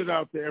send it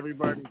out to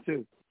everybody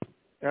too.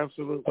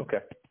 Absolutely.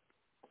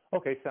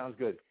 Okay, sounds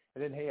good.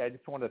 And then, hey, I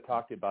just wanted to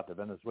talk to you about the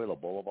Venezuela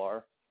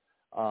Boulevard.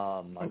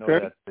 I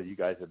know that you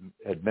guys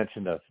had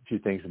mentioned a few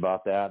things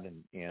about that,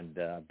 and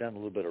I've done a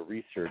little bit of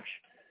research.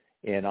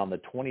 And on the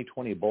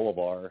 2020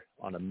 Boulevard,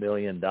 on $1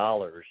 million,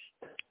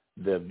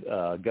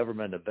 the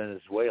government of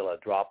Venezuela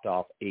dropped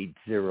off 8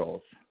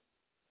 zeros.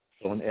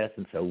 So in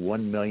essence, a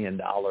 $1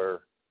 million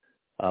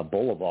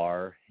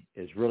boulevard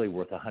is really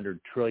worth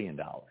 $100 trillion.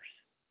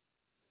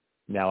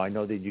 Now, I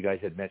know that you guys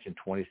had mentioned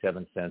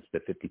 27 cents to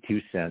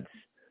 52 cents.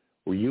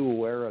 Were you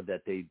aware of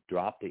that they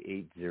dropped the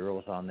 8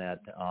 zeros on that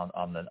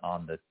on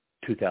the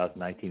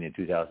 2019 and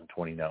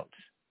 2020 notes?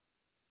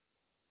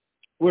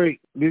 Wait,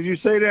 did you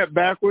say that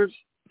backwards?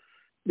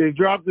 They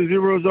dropped the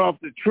zeros off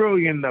the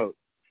trillion note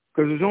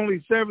because there's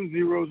only 7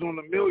 zeros on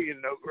the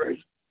million note, right?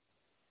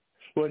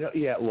 Well, no,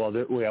 yeah. Well,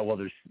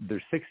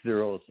 there's 6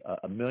 zeros,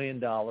 $1 million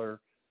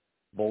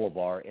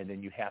boulevard, and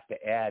then you have to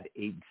add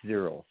 8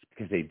 zeros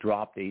because they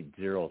dropped 8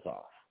 zeros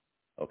off.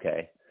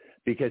 Okay,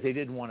 because they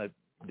didn't want to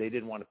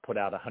put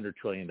out $100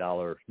 trillion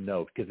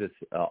note because it's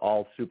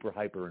all super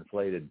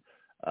hyperinflated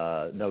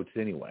notes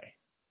anyway.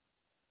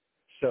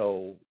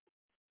 So,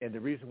 and the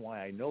reason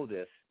why I know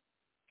this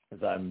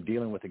is I'm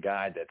dealing with a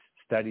guy that's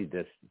studied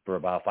this for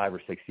about 5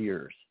 or 6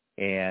 years,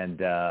 and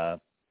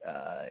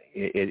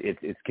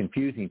it's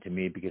confusing to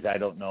me because I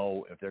don't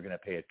know if they're going to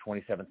pay it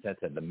 27 cents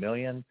at the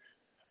million.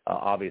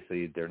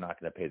 Obviously, they're not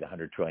going to pay the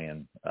 100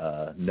 trillion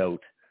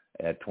note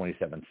at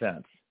 27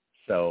 cents.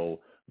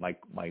 So my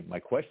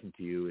question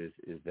to you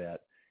is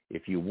that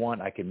if you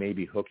want, I can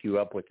maybe hook you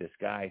up with this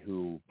guy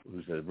who's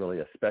really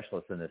a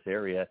specialist in this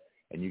area,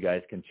 and you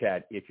guys can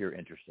chat if you're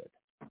interested.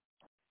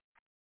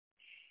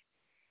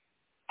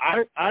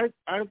 I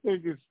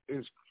think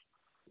it's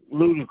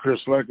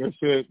ludicrous, like I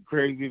said,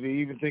 crazy to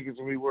even think it's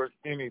going to be worth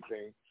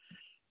anything.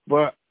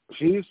 But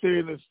she's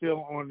saying it's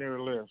still on their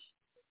list.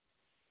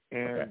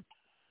 And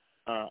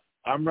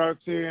I'm not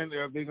saying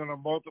they're going to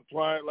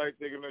multiply it like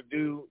they're going to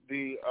do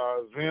the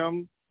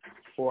Zim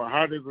or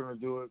how they're going to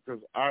do it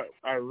because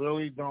I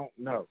really don't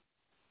know.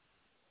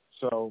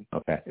 So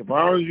if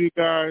I was you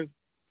guys,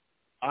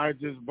 I'd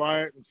just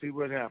buy it and see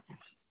what happens.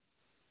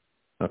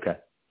 Okay.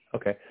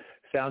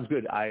 Sounds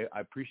good. I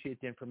appreciate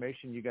the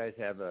information. You guys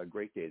have a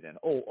great day then.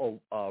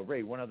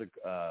 Ray, Ray,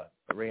 I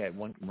had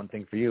one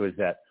thing for you is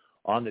that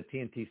on the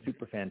TNT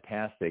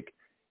Superfantastic,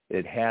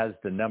 it has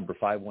the number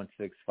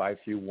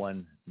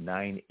 516-531-98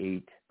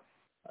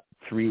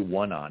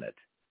 31 on it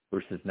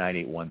versus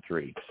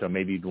 9813. So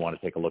maybe you'd want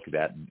to take a look at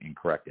that and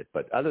correct it.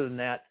 But other than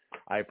that,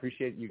 I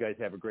appreciate you guys.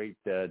 Have a great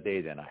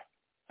day then.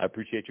 I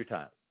appreciate your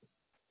time.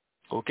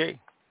 Okay.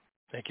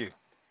 Thank you.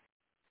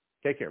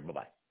 Take care.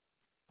 Bye-bye.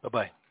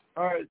 Bye-bye.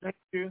 All right. Thank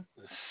you.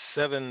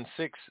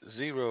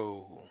 760,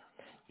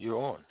 you're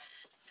on.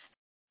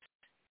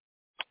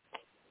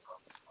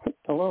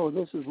 Hello,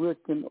 this is Rick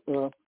in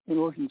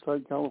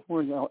Oceanside,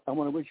 California. I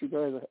want to wish you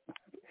guys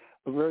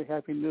a very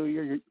happy New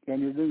Year,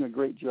 and you're doing a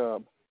great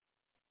job.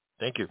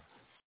 Thank you.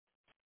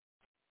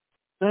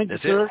 Thank you,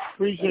 sir.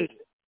 Appreciate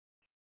it.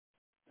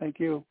 Thank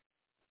you.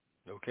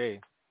 Okay.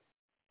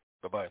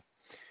 Bye-bye.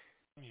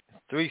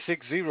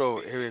 360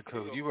 area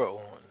code, you are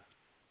on.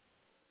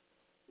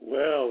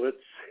 Well, let's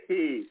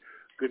see.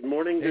 Good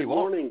morning, Hey, good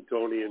morning,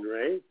 Tony and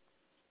Ray.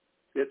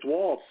 It's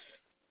Walt.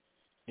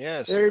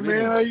 Yes. Hey,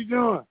 man, how you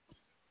doing?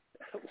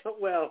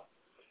 Well,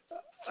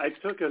 I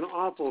took an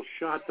awful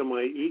shot to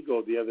my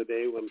ego the other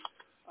day when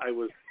I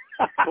was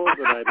told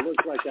that I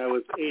looked like I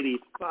was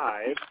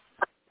 85,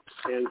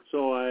 and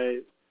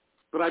so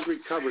but I've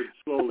recovered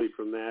slowly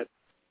from that.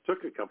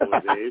 Took a couple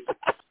of days,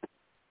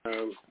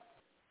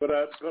 but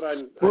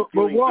I'm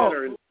feeling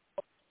better.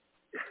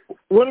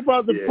 What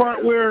about the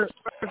part where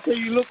I say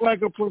you look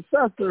like a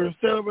professor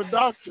instead of a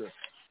doctor?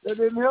 That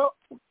didn't help?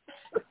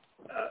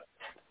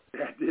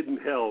 That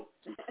didn't help.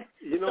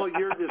 You know,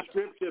 your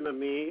description of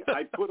me,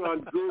 I put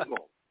on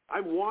Google.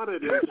 I'm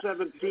wanted in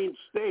 17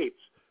 states,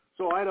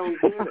 so I don't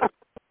get it.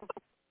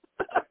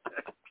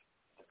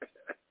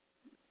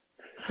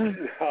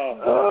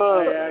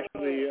 No, I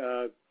actually,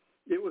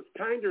 it was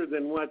kinder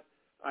than what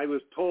I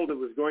was told it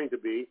was going to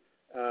be,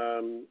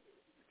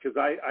 because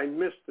I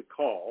missed the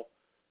call,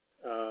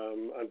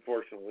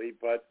 unfortunately,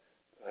 but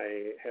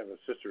I have a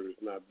sister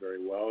who's not very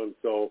well, and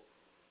so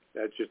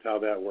that's just how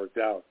that worked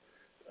out.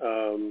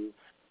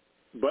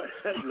 But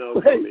no,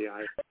 Tony,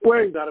 I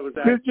thought it was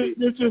actually...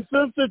 Did your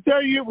sister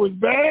tell you it was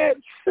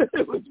bad?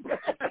 It was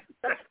bad.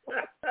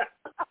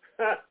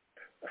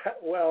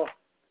 Well,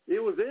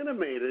 it was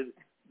intimated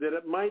that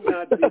it might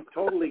not be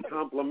totally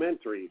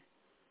complimentary.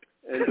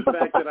 And the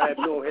fact that I have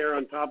no hair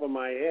on top of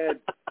my head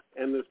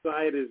and the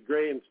side is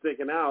gray and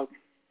sticking out,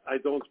 I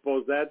don't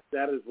suppose that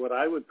is what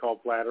I would call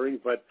flattering,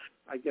 but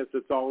I guess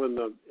it's all in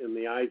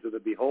the eyes of the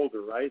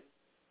beholder, right?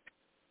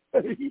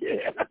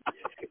 Yeah.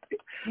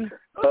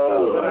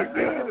 But I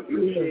can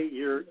appreciate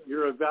your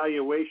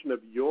evaluation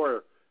of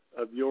your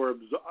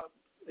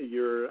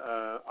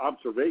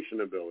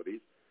observation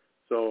abilities.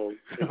 So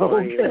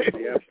it's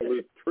the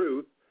absolute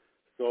truth.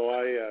 So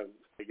I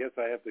guess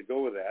I have to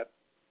go with that.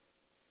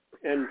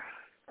 And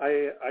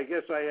I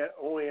guess I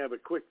only have a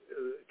quick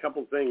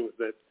couple things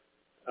that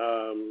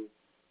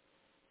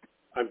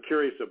I'm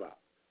curious about.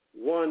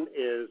 One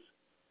is,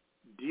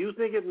 do you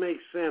think it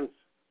makes sense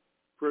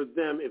for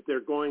them, if they're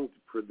going to,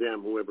 for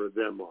them, whoever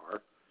them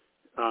are,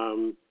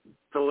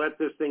 to let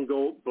this thing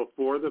go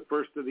before the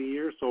first of the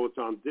year, so it's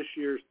on this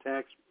year's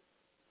tax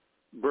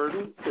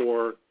burden,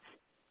 or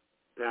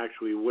to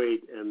actually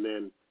wait and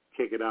then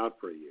kick it out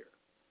for a year?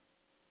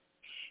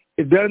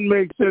 It doesn't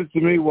make sense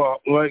to me,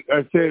 Walt, like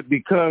I said,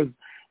 because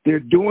they're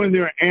doing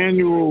their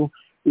annual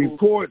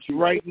reports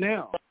right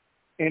now,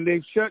 and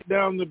they've shut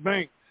down the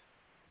banks.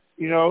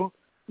 You know,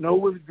 no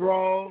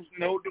withdrawals,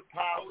 no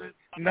deposits,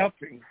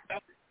 nothing.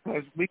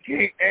 Because we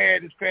can't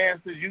add as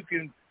fast as you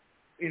can,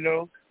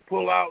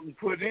 pull out and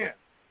put in.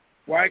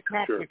 Why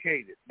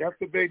complicate it? That's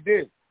what they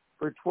did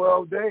for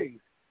 12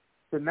 days.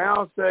 So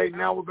now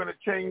we're going to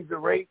change the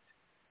rates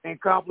and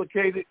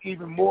complicate it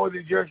even more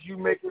than just you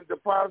making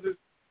deposits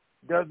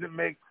doesn't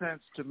make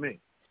sense to me.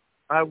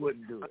 I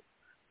wouldn't do it.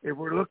 If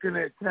we're looking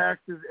at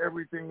taxes,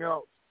 everything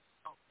else,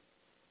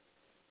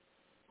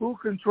 who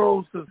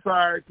controls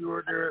society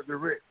or the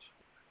rich?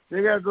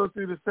 They got to go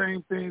through the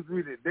same things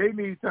we did. They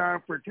need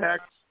time for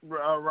tax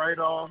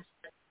write-offs,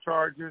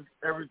 charges,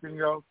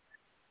 everything else.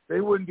 They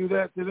wouldn't do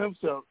that to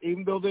themselves.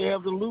 Even though they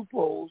have the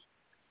loopholes,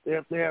 they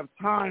have to have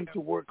time to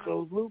work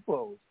those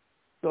loopholes.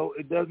 So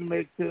it doesn't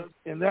make sense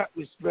in that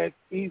respect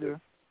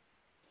either.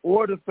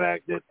 Or the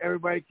fact that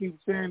everybody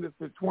keeps saying it's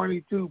the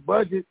 22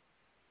 budget,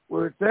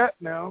 where it's at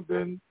now,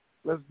 then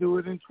let's do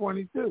it in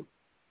 22.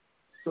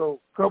 So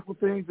a couple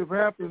things have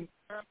happened.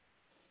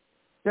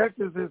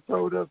 Texas has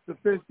told us the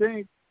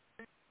 15th,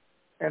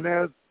 and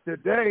as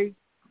today,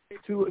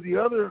 two of the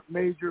other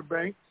major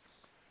banks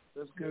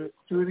have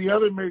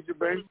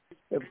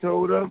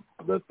told us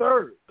the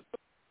 3rd.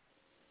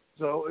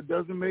 So it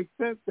doesn't make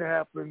sense to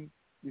happen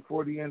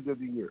before the end of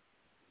the year.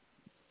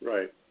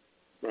 Right.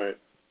 Do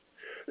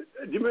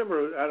you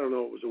remember, I don't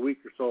know, it was a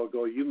week or so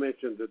ago, you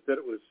mentioned that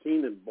it was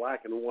seen in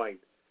black and white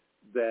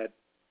that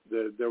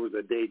there was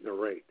a date and a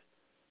rate.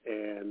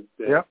 And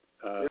that,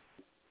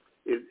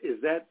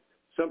 is that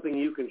something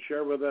you can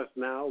share with us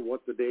now,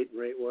 what the date and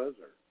rate was?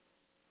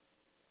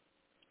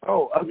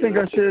 I think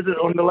I shared it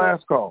on the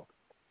last call.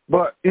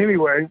 But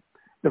anyway,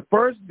 the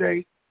first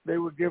date they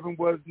were given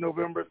was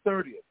November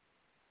 30th,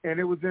 and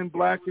it was in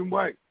black and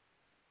white.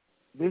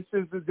 this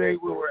is the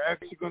date where we're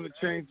actually going to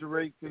change the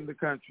rates in the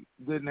country.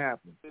 Didn't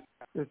happen.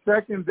 The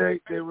second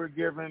date they were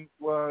given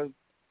was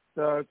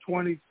the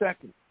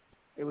 22nd.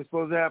 It was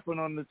supposed to happen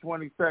on the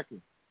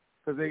 22nd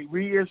because they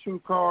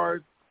reissued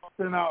cards,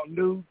 sent out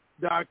new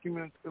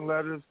documents and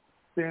letters.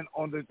 Then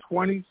on the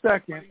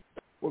 22nd,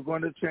 we're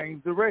going to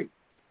change the rate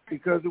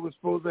because it was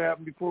supposed to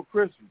happen before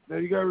Christmas. Now,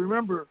 you got to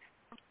remember,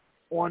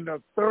 on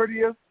the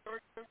 30th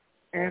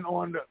and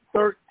on the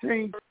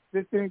 13th,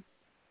 15th,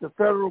 the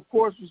federal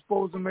courts were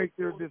supposed to make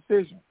their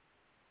decision.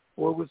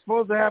 Well, it was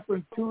supposed to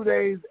happen 2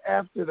 days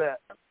after that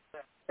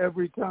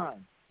every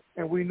time.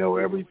 And we know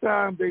every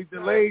time they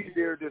delayed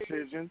their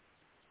decision.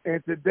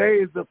 And today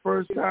is the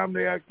first time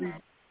they actually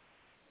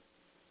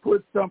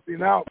put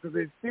something out because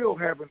they still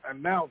haven't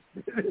announced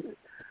it.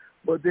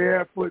 But they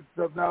have put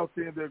something out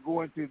saying they're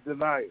going to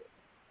deny it.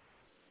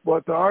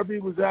 But the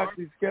RB was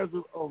actually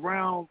scheduled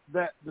around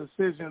that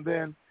decision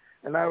then.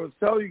 And I was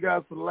telling you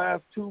guys for the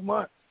last 2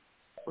 months,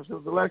 which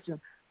was the election,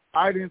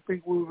 I didn't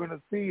think we were going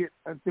to see it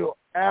until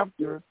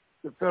after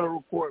the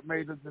federal court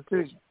made a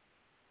decision.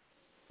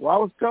 Well, I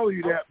was telling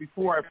you that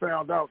before I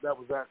found out that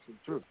was actually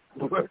true.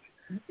 But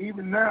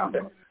even now,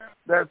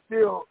 that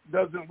still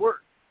doesn't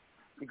work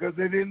because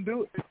they didn't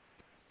do it.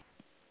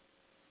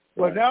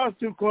 But now it's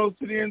too close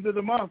to the end of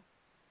the month,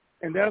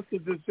 and that's the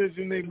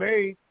decision they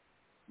made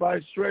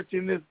by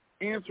stretching this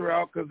answer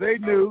out because they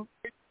knew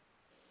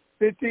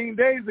 15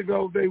 days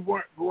ago they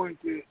weren't going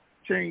to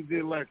change the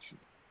election.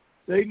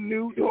 They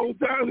knew the whole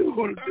time they were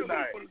going to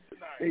deny it.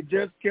 They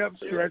just kept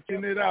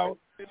stretching it out.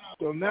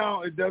 So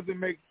now it doesn't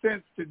make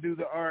sense to do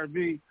the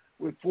RV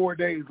with 4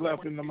 days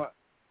left in the month.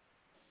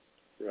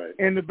 Right.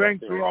 And the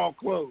banks are all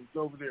closed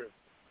over there.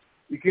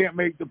 You can't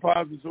make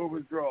deposits or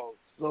withdrawals.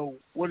 So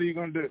what are you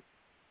going to do?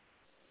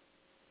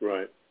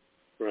 Right.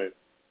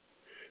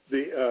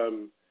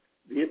 The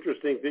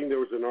interesting thing, there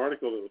was an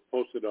article that was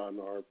posted on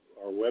our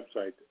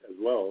website as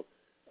well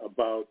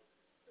about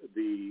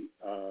the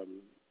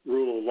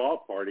rule of law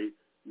party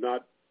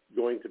not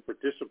going to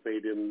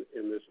participate in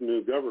this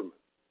new government.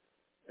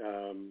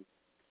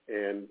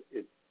 And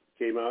it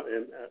came out,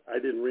 and I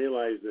didn't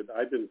realize that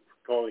I've been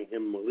calling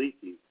him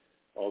Maliki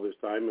all this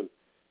time, and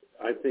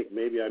I think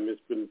maybe I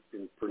been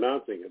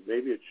pronouncing it.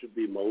 Maybe it should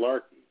be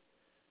Malarkey,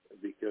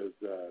 because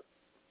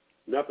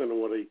nothing of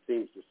what he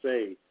seems to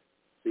say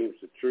seems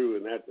to true,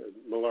 and that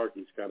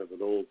Malarkey's kind of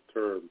an old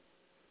term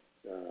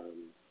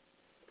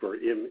for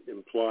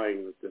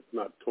implying that that's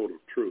not total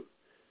truth.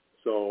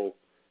 So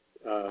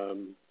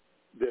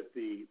that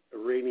the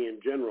Iranian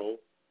general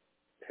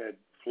had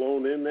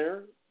flown in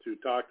there to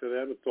talk to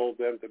them and told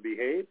them to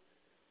behave.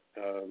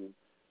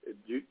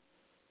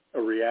 A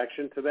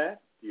reaction to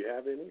that? Do you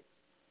have any?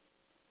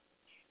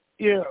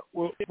 Yeah,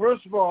 well,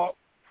 first of all,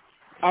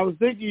 I was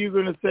thinking you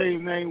were going to say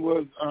his name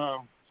was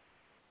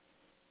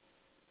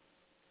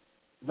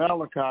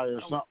Malachi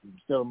or something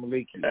instead of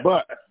Maliki.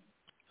 But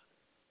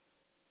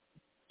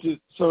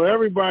so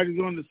everybody's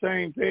on the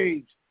same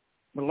page,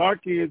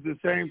 Malarkey is the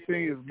same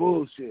thing as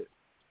bullshit.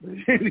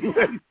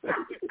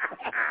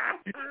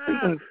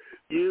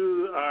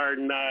 You are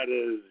not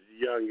as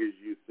young as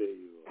you say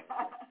you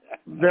are.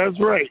 That's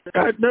right.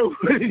 I know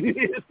what it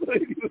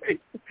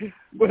is.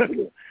 But,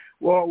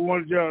 well, I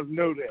wanted y'all to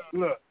know that.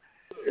 Look,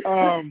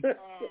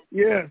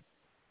 yeah,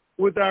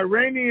 with the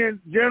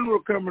Iranian general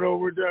coming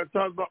over, that I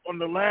talked about on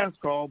the last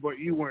call, but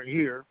you weren't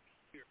here.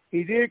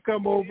 He did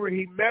come over.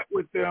 He met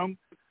with them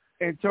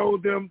and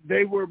told them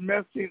they were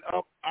messing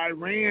up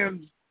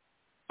Iran's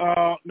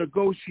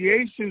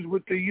negotiations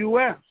with the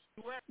U.S.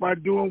 by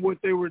doing what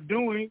they were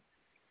doing,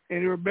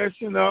 and they were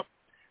messing up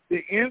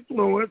the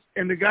influence,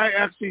 and the guy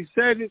actually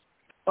said it,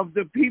 of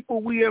the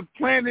people we have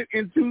planted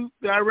into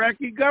the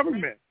Iraqi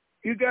government.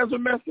 You guys are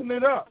messing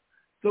it up,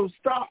 so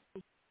stop.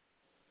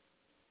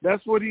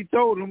 That's what he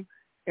told them,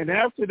 and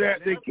after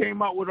that, they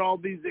came out with all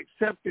these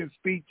acceptance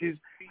speeches,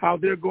 how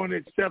they're going to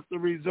accept the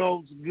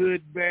results,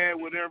 good, bad,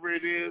 whatever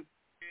it is.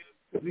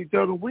 Because he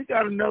told them, we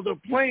got another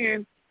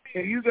plan,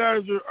 and you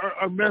guys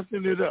are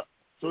messing it up,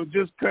 so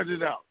just cut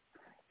it out.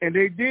 And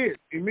they did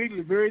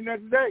immediately, very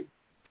next day.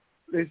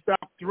 They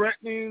stopped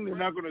threatening. They're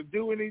not going to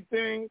do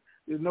anything.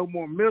 There's no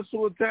more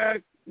missile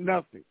attacks,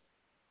 nothing.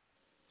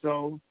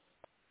 So,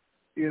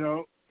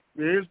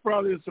 there is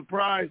probably a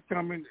surprise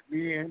coming at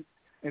the end,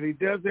 and he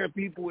does have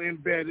people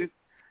embedded.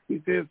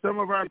 He says some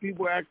of our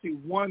people actually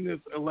won this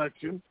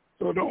election,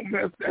 so don't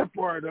mess that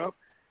part up.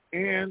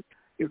 And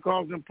it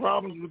causing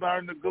problems with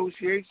our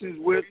negotiations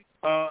with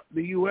the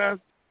U.S.,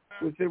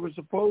 which they were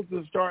supposed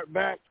to start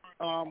back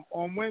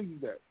on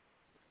Wednesday.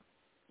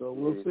 So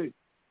we'll see.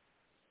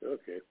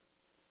 Okay.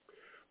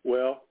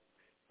 Well,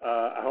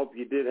 I hope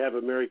you did have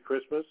a Merry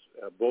Christmas.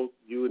 Both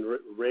you and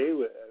Ray,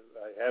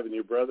 having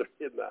your brother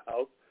in the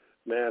house,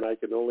 man, I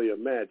can only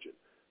imagine.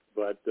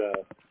 But I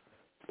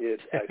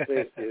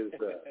think is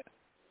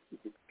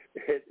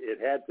it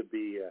had to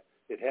be,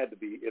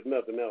 if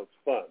nothing else,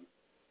 fun.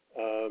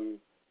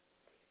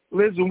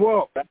 Listen,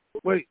 Walt,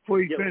 wait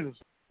before you finish.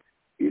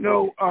 You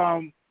know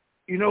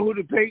who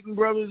the Peyton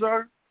brothers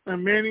are? The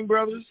Manning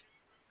brothers?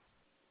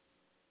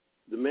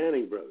 The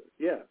Manning brothers,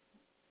 yeah.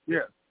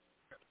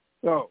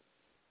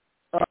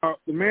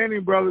 The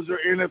Manning brothers are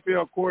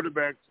NFL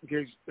quarterbacks, in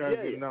case you guys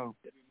didn't know.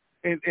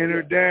 And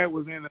their dad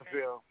was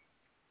NFL.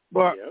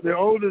 But their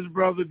oldest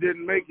brother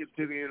didn't make it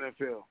to the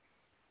NFL.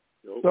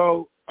 Nope.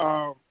 So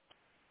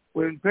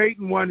when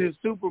Peyton won his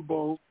Super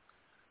Bowl,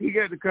 he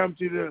got to come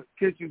to the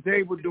kitchen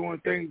table during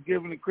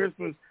Thanksgiving and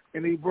Christmas,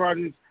 and he brought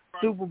his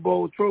Super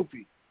Bowl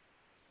trophy.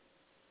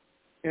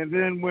 And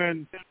then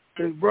when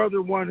his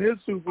brother won his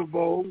Super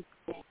Bowl,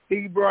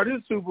 he brought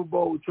his Super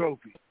Bowl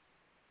trophy.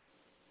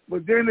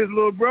 But then his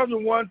little brother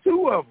won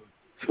 2 of them.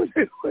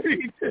 What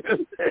he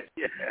did,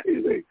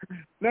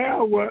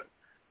 now what?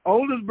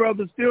 Oldest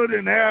brother still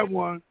didn't have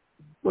one,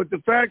 but the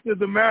fact of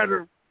the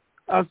matter,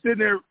 I was sitting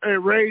there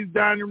at Ray's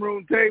dining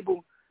room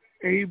table,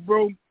 and he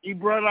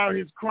brought out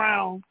his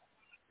crown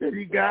that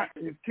he got,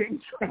 his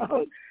king's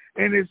crown,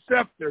 and his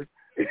scepter.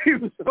 He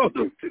was sold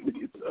them to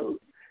me. So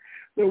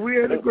we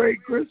had a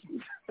great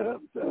Christmas.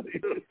 I'm telling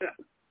you.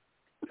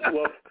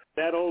 Well,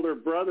 that older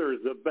brother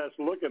is the best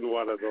looking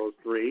one of those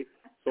 3,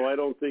 so I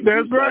don't think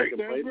that's he's right.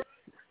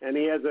 And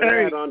he has an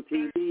ad on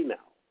TV now.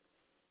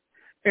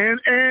 And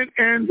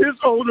this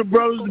older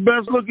brother's the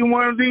best looking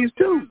one of these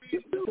 2.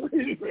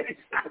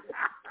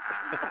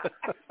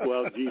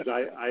 Well, geez,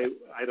 I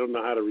don't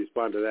know how to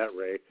respond to that,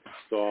 Ray.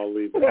 So I'll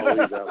leave that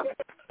one.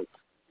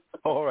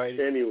 All right.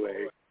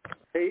 Anyway,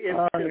 hey,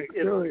 if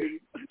the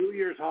New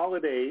Year's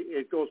holiday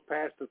it goes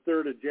past the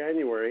 3rd of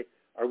January,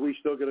 are we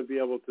still going to be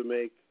able to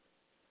make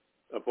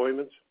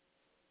appointments?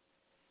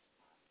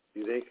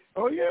 You think?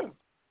 Oh yeah,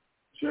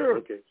 sure.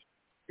 Okay.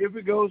 If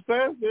it goes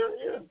past there,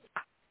 yeah,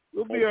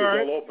 we'll be all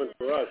right. It's all open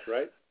for us,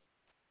 right?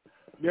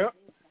 Yep.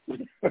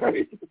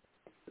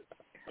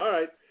 All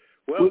right.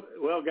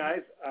 Well,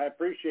 guys, I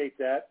appreciate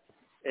that.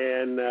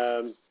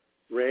 And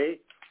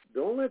Ray,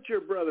 don't let your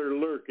brother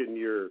lurk in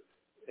your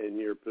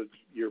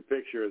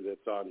picture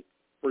that's on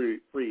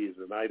freeze,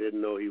 and I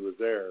didn't know he was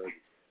there,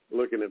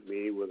 looking at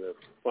me with a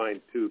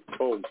fine-tooth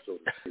comb, so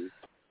to speak.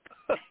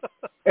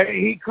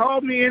 Hey, he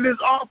called me in his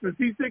office.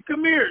 He said,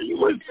 "Come here. You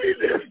want to see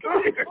this?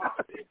 Come here."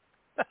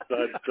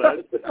 Son,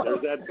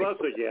 there's that bus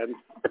again.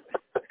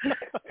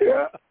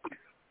 Yeah.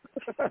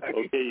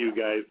 Okay, you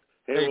guys.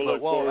 Hey, we'll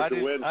look Walt, forward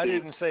to Wednesday. I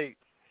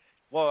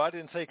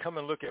didn't say come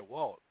and look at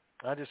Walt.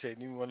 I just said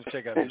you want to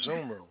check out the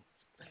Zoom room.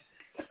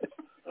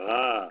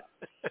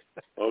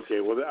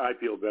 Okay. Well, I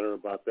feel better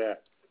about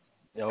that.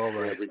 All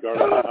right.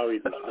 Regardless of how he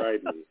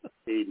described me,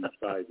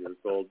 85 years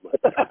old.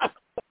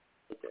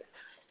 Okay.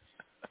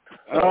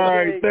 All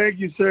right. Thank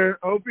you, sir.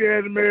 Hope you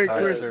had a Merry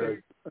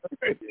Christmas.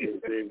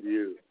 Same to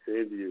you.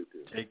 Same to you,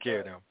 too. Take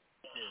care now.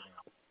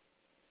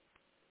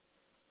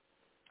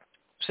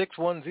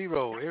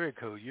 610 area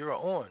code. You're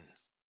on.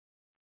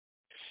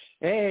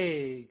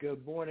 Hey,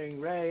 good morning,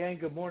 Ray, and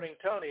good morning,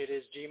 Tony. It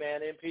is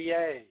G-Man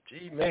MPA.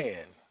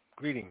 G-Man,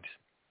 greetings.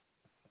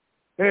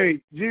 Hey,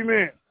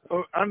 G-Man.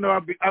 Oh, I know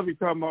I'll be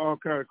talking about all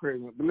kind of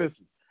crazy, but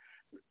listen,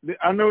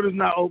 I know this is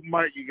not open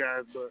mic, you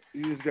guys, but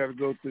you just got to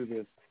go through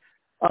this.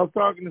 I was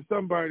talking to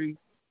somebody,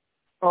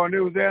 and they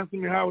was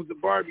asking me how was the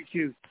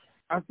barbecue.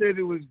 I said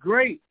it was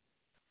great,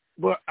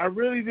 but I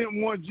really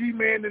didn't want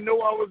G-Man to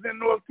know I was in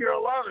North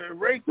Carolina. And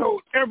Ray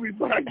told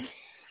everybody.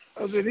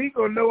 I said, he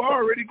going to know I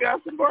already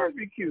got some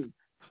barbecue.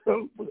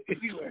 So,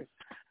 anyway,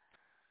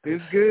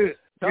 it's good.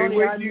 Can't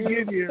wait till you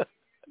get here.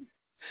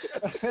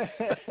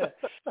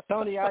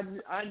 Tony, I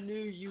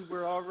knew you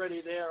were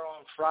already there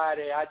on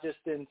Friday. I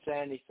just didn't say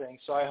anything.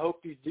 So I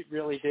hope you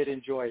really did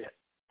enjoy it.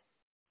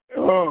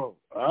 Oh,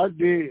 I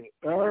did.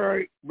 All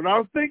right. But I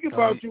was thinking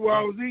about you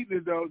while I was eating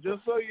it, though,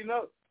 just so you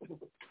know.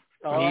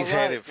 He's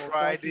had it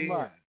Friday,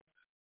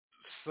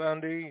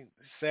 Sunday,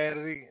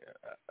 Saturday.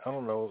 I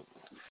don't know.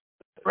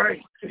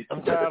 Right.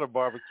 I'm tired of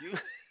barbecue.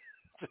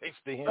 Thanks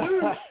to him.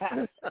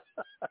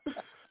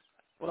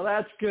 Well,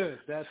 that's good.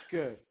 That's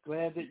good.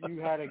 Glad that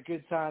you had a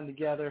good time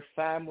together.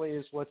 Family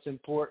is what's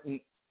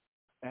important,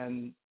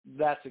 and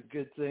that's a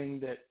good thing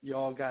that you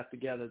all got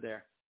together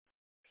there.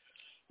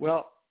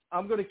 Well,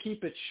 I'm going to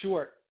keep it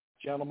short,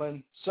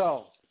 gentlemen.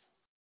 So,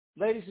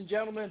 ladies and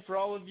gentlemen, for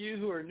all of you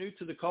who are new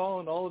to the call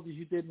and all of you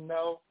who didn't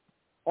know,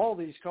 all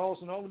these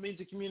calls and all the means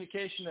of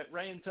communication that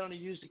Ray and Tony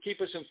use to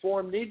keep us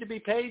informed need to be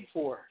paid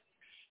for.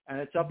 And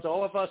it's up to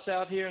all of us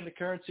out here in the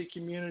currency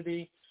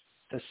community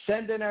to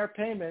send in our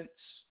payments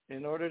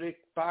in order to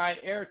buy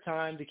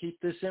airtime to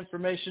keep this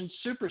information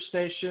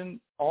superstation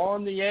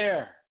on the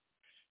air.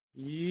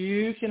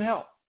 You can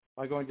help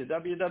by going to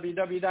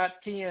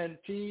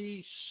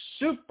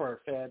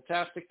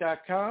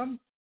www.TNTSuperfantastic.com,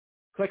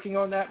 clicking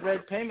on that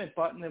red payment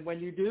button, and when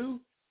you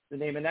do, the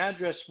name and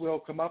address will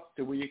come up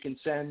to where you can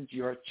send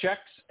your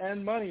checks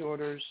and money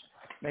orders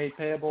made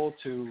payable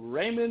to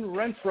Raymond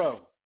Renfro,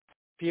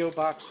 P.O.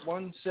 Box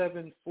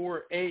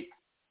 1748,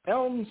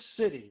 Elm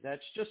City.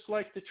 That's just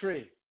like the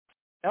tree.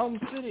 Elm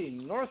City,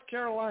 North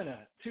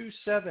Carolina,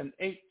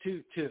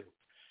 27822.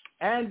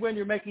 And when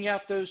you're making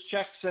out those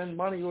checks and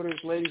money orders,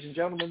 ladies and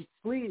gentlemen,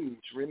 please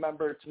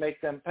remember to make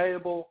them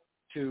payable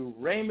to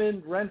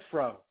Raymond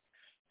Renfro.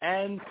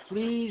 And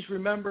please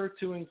remember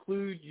to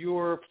include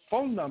your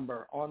phone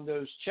number on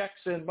those checks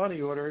and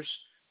money orders.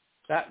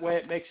 That way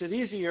it makes it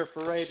easier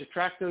for Ray to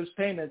track those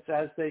payments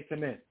as they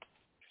come in.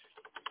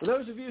 For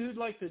those of you who'd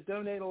like to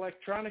donate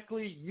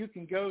electronically, you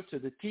can go to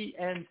the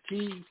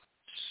TNT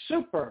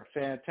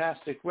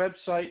Superfantastic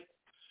website.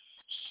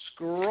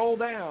 Scroll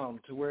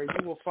down to where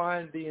you will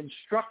find the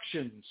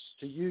instructions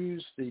to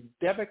use the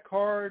debit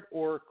card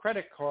or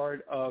credit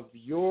card of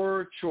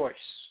your choice.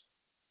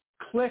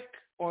 Click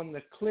on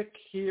the click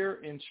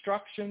here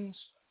instructions,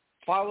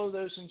 follow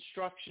those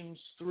instructions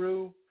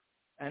through,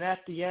 and at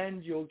the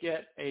end you'll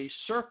get a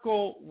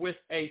circle with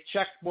a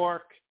check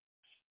mark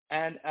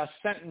and a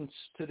sentence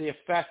to the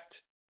effect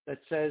that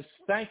says,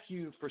 "Thank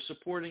you for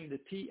supporting the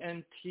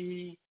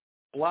TNT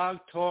Blog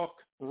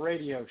Talk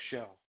radio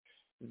show."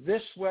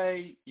 This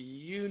way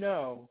you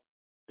know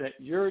that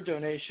your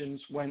donations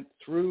went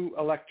through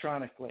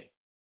electronically.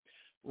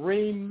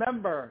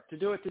 Remember to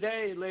do it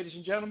today, ladies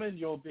and gentlemen.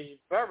 You'll be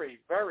very,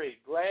 very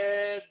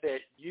glad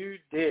that you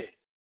did.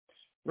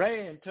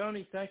 Ray and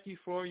Tony, thank you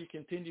for all you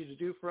continue to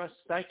do for us.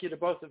 Thank you to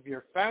both of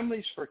your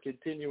families for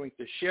continuing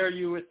to share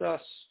you with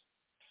us,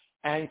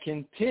 and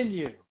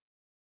continue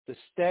to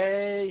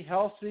stay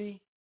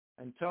healthy.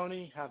 And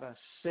Tony, have a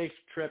safe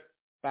trip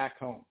back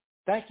home.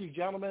 Thank you,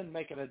 gentlemen.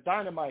 Make it a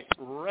dynamite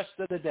rest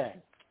of the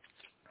day.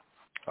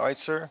 All right,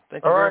 sir.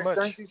 Thank you very much.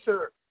 Thank you,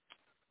 sir.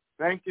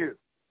 Thank you.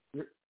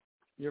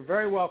 You're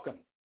very welcome.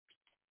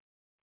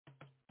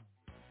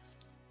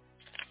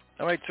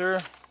 All right,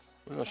 sir.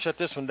 We're going to shut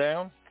this one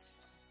down.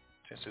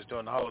 Since it's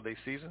during the holiday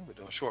season, we're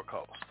doing short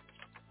calls.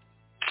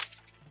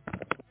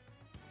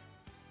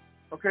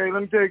 Okay,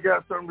 let me tell you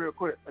guys something real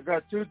quick. I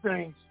got two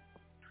things.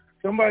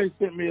 Somebody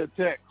sent me a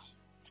text.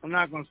 I'm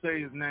not going to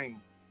say his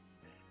name.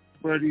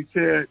 But he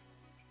said,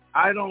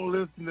 "I don't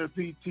listen to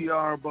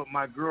PTR, but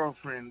my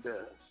girlfriend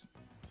does."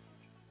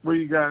 What do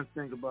you guys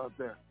think about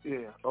that?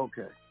 Yeah,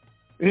 okay.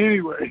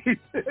 Anyway,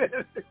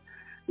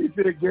 he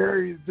said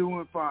Gary is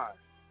doing fine.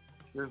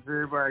 Just so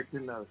everybody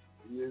can know.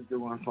 He is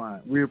doing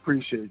fine. We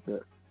appreciate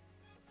that.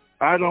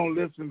 I don't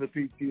listen to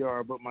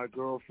PTR, but my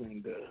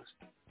girlfriend does.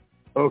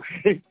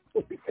 Okay.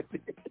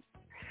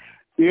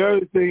 The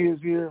other thing is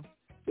here,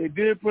 they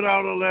did put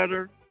out a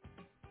letter.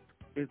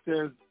 It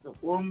says the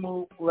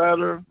formal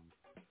letter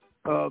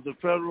of the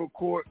federal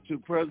court to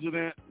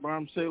President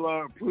Barham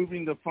Salah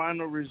approving the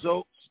final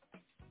results.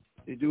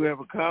 They do have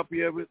a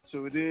copy of it,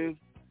 so it is.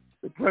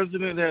 The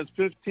president has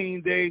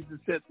 15 days to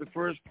set the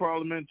first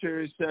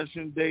parliamentary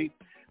session date,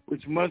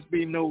 which must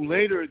be no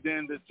later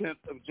than the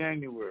 10th of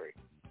January.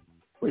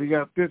 But he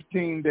got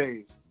 15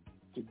 days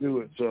to do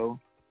it, so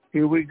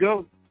here we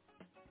go.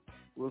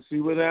 We'll see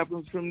what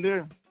happens from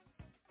there.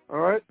 All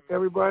right,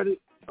 everybody,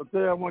 I'll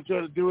tell you, I want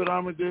y'all to do what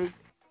I'm going to do,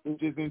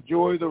 which is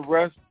enjoy the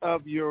rest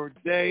of your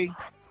day.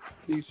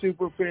 Be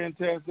super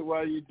fantastic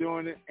while you're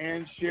doing it,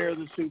 and share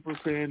the super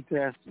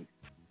fantastic.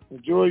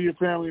 Enjoy your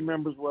family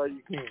members while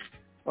you can.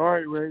 All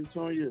right, Ray, it's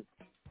on you.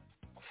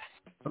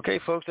 Okay,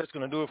 folks, that's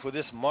going to do it for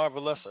this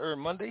Marvelous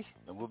Monday,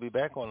 and we'll be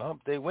back on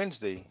Hump Day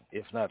Wednesday,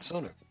 if not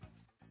sooner.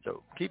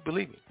 So keep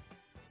believing.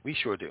 We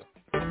sure do.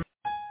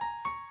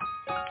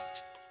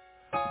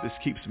 This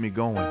keeps me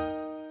going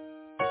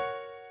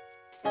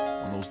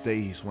on those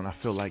days when I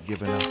feel like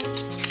giving up.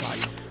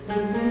 Fight.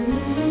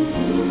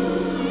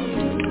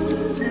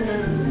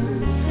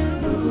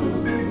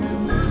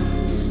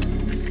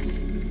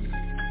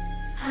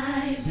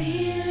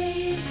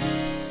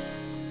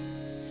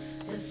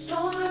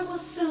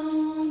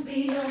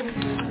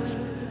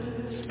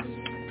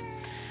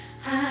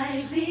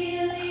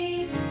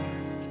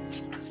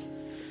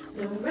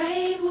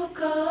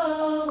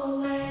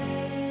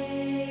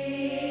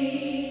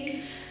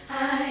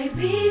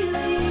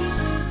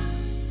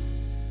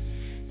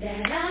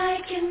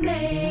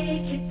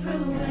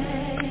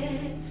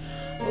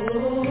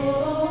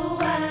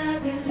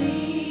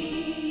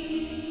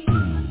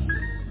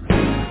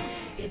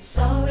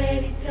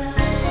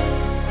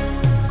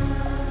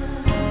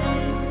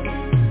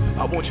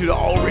 I want you to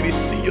already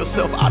see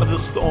yourself out of the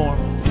storm.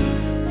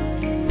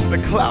 The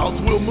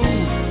clouds will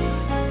move.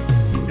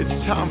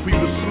 It's time for you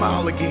to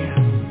smile again.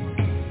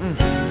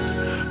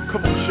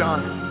 Come on,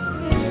 Sean.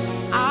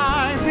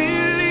 I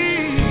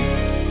believe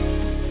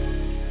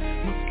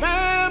my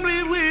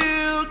family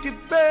will get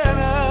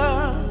better.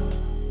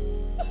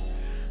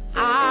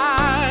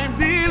 I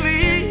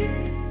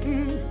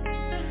believe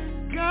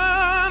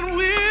God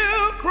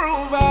will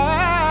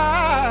provide.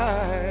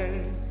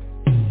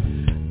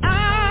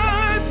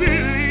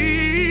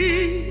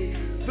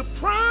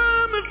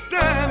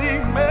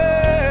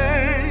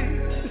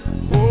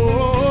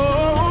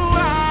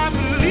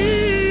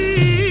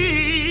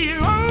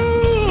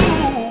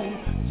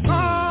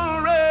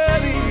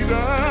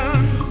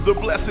 The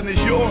blessing is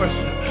yours.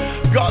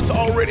 God's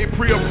already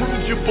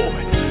pre-approved you for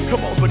it.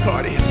 Come on,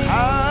 Zacardi.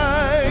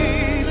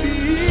 I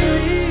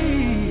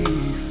believe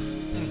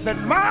that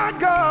my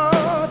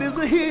God is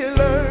a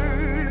healer.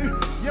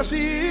 Yes,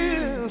 He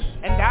is.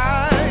 And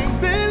I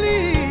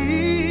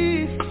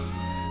believe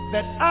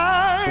that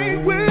I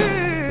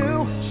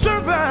will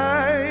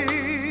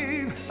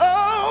survive.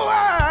 Oh,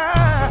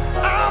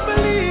 I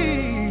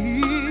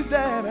believe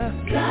that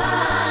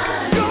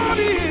God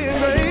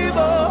is a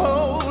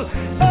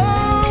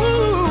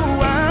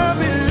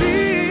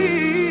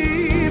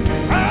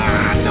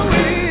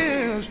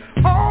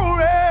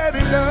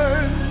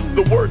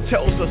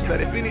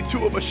any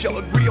two of us shall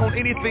agree on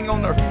anything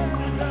on earth,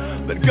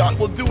 that God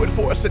will do it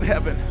for us in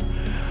heaven.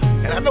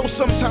 And I know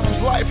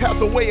sometimes life has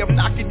a way of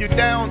knocking you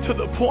down to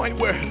the point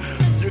where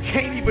you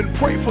can't even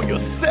pray for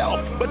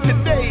yourself. But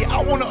today I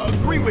want to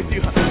agree with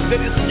you that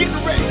it's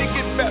getting ready to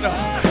get better.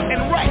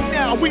 And right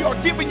now we are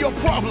giving your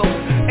problem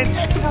an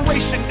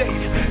expiration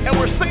date. And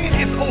we're saying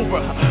it's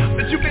over.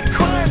 That you've been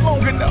crying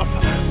long enough.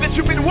 That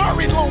you've been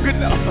worried long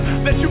enough.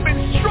 That you've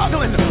been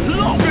struggling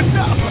long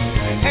enough.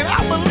 And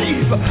I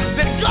believe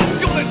that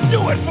God's going to do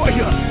it for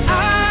you.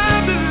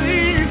 I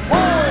believe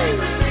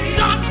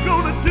God's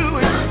going to do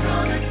it.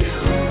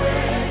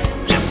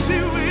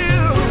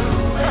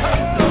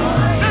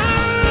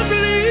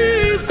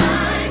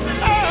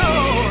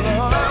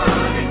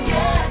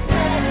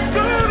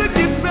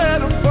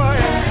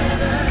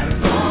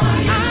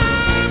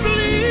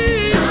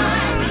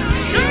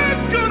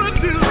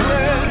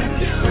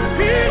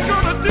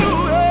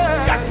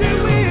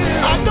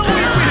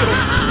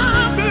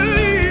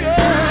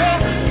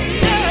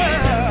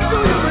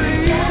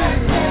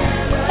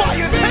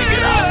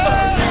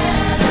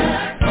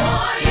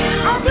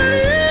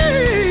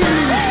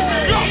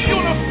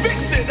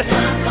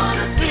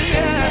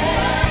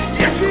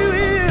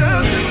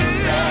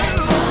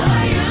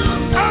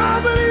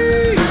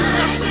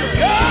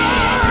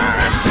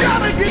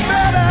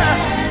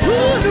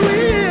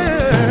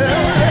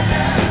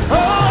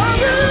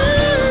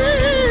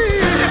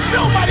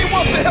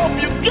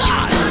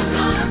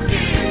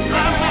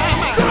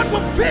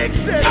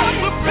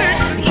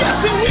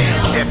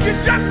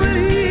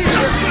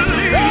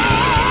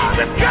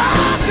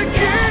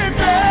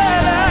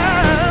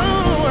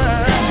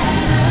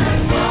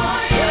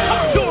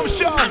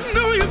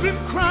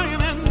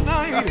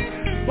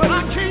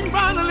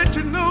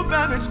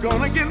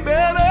 Gonna get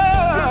better.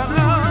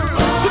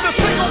 To the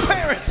single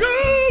parents,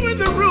 go in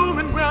the room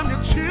and grab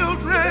your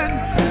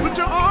children. Put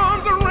your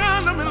arms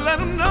around them and let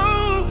them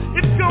know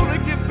it's gonna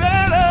get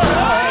better.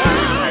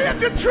 If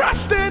you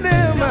trust in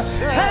Him,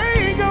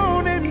 hang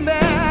on in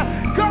there.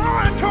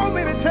 God told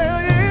me to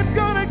tell you it's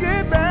gonna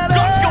get better.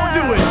 God's gonna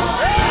do it.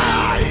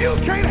 You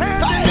can't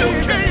handle it.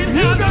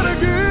 You gotta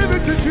give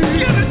it to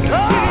Jesus.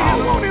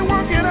 Oh, won't He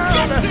work it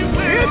out? If you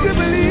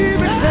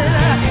believe it,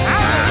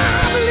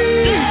 I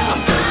believe.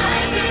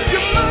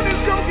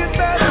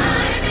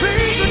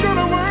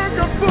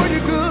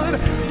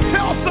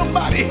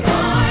 Somebody, oh,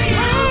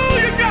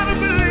 you gotta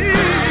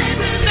believe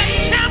that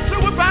cancer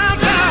will bow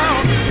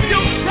down,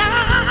 your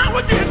child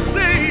will get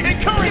saved.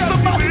 Encourage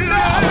somebody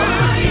now.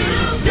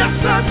 Yes,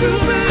 I do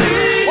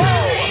believe.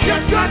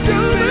 Yes, I do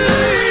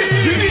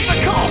believe. You need to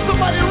call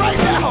somebody right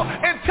now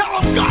and tell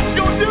them God's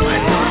gonna do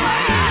it.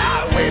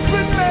 We've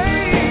been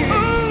made.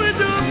 Oh, we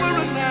do it for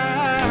it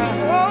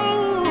now.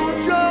 Oh,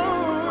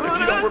 John. If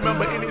you don't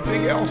remember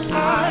anything else,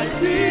 I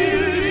believe.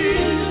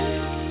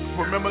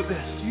 Remember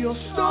this. Your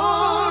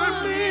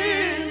storm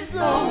is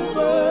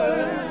over.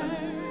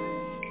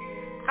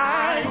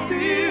 I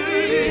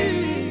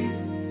believe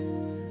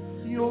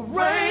your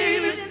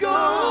rain is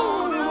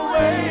gone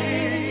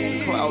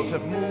away. Clouds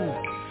have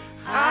moved.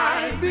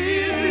 I believe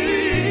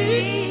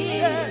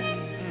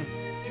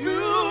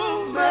you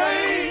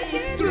made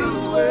it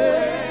through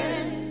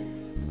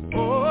it.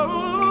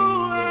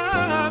 Oh,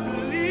 I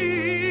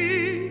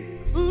believe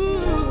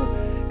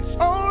it's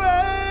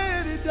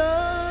already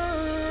done.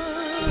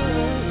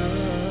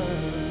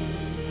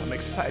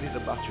 Excited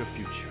about your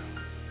future.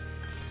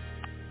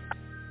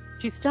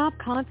 To stop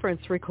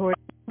conference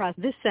recording,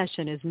 this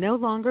session is no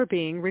longer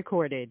being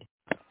recorded.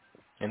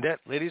 And that,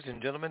 ladies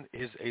and gentlemen,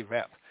 is a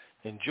wrap.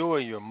 Enjoy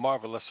your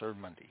marvelous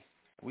Monday.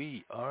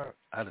 We are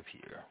out of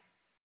here.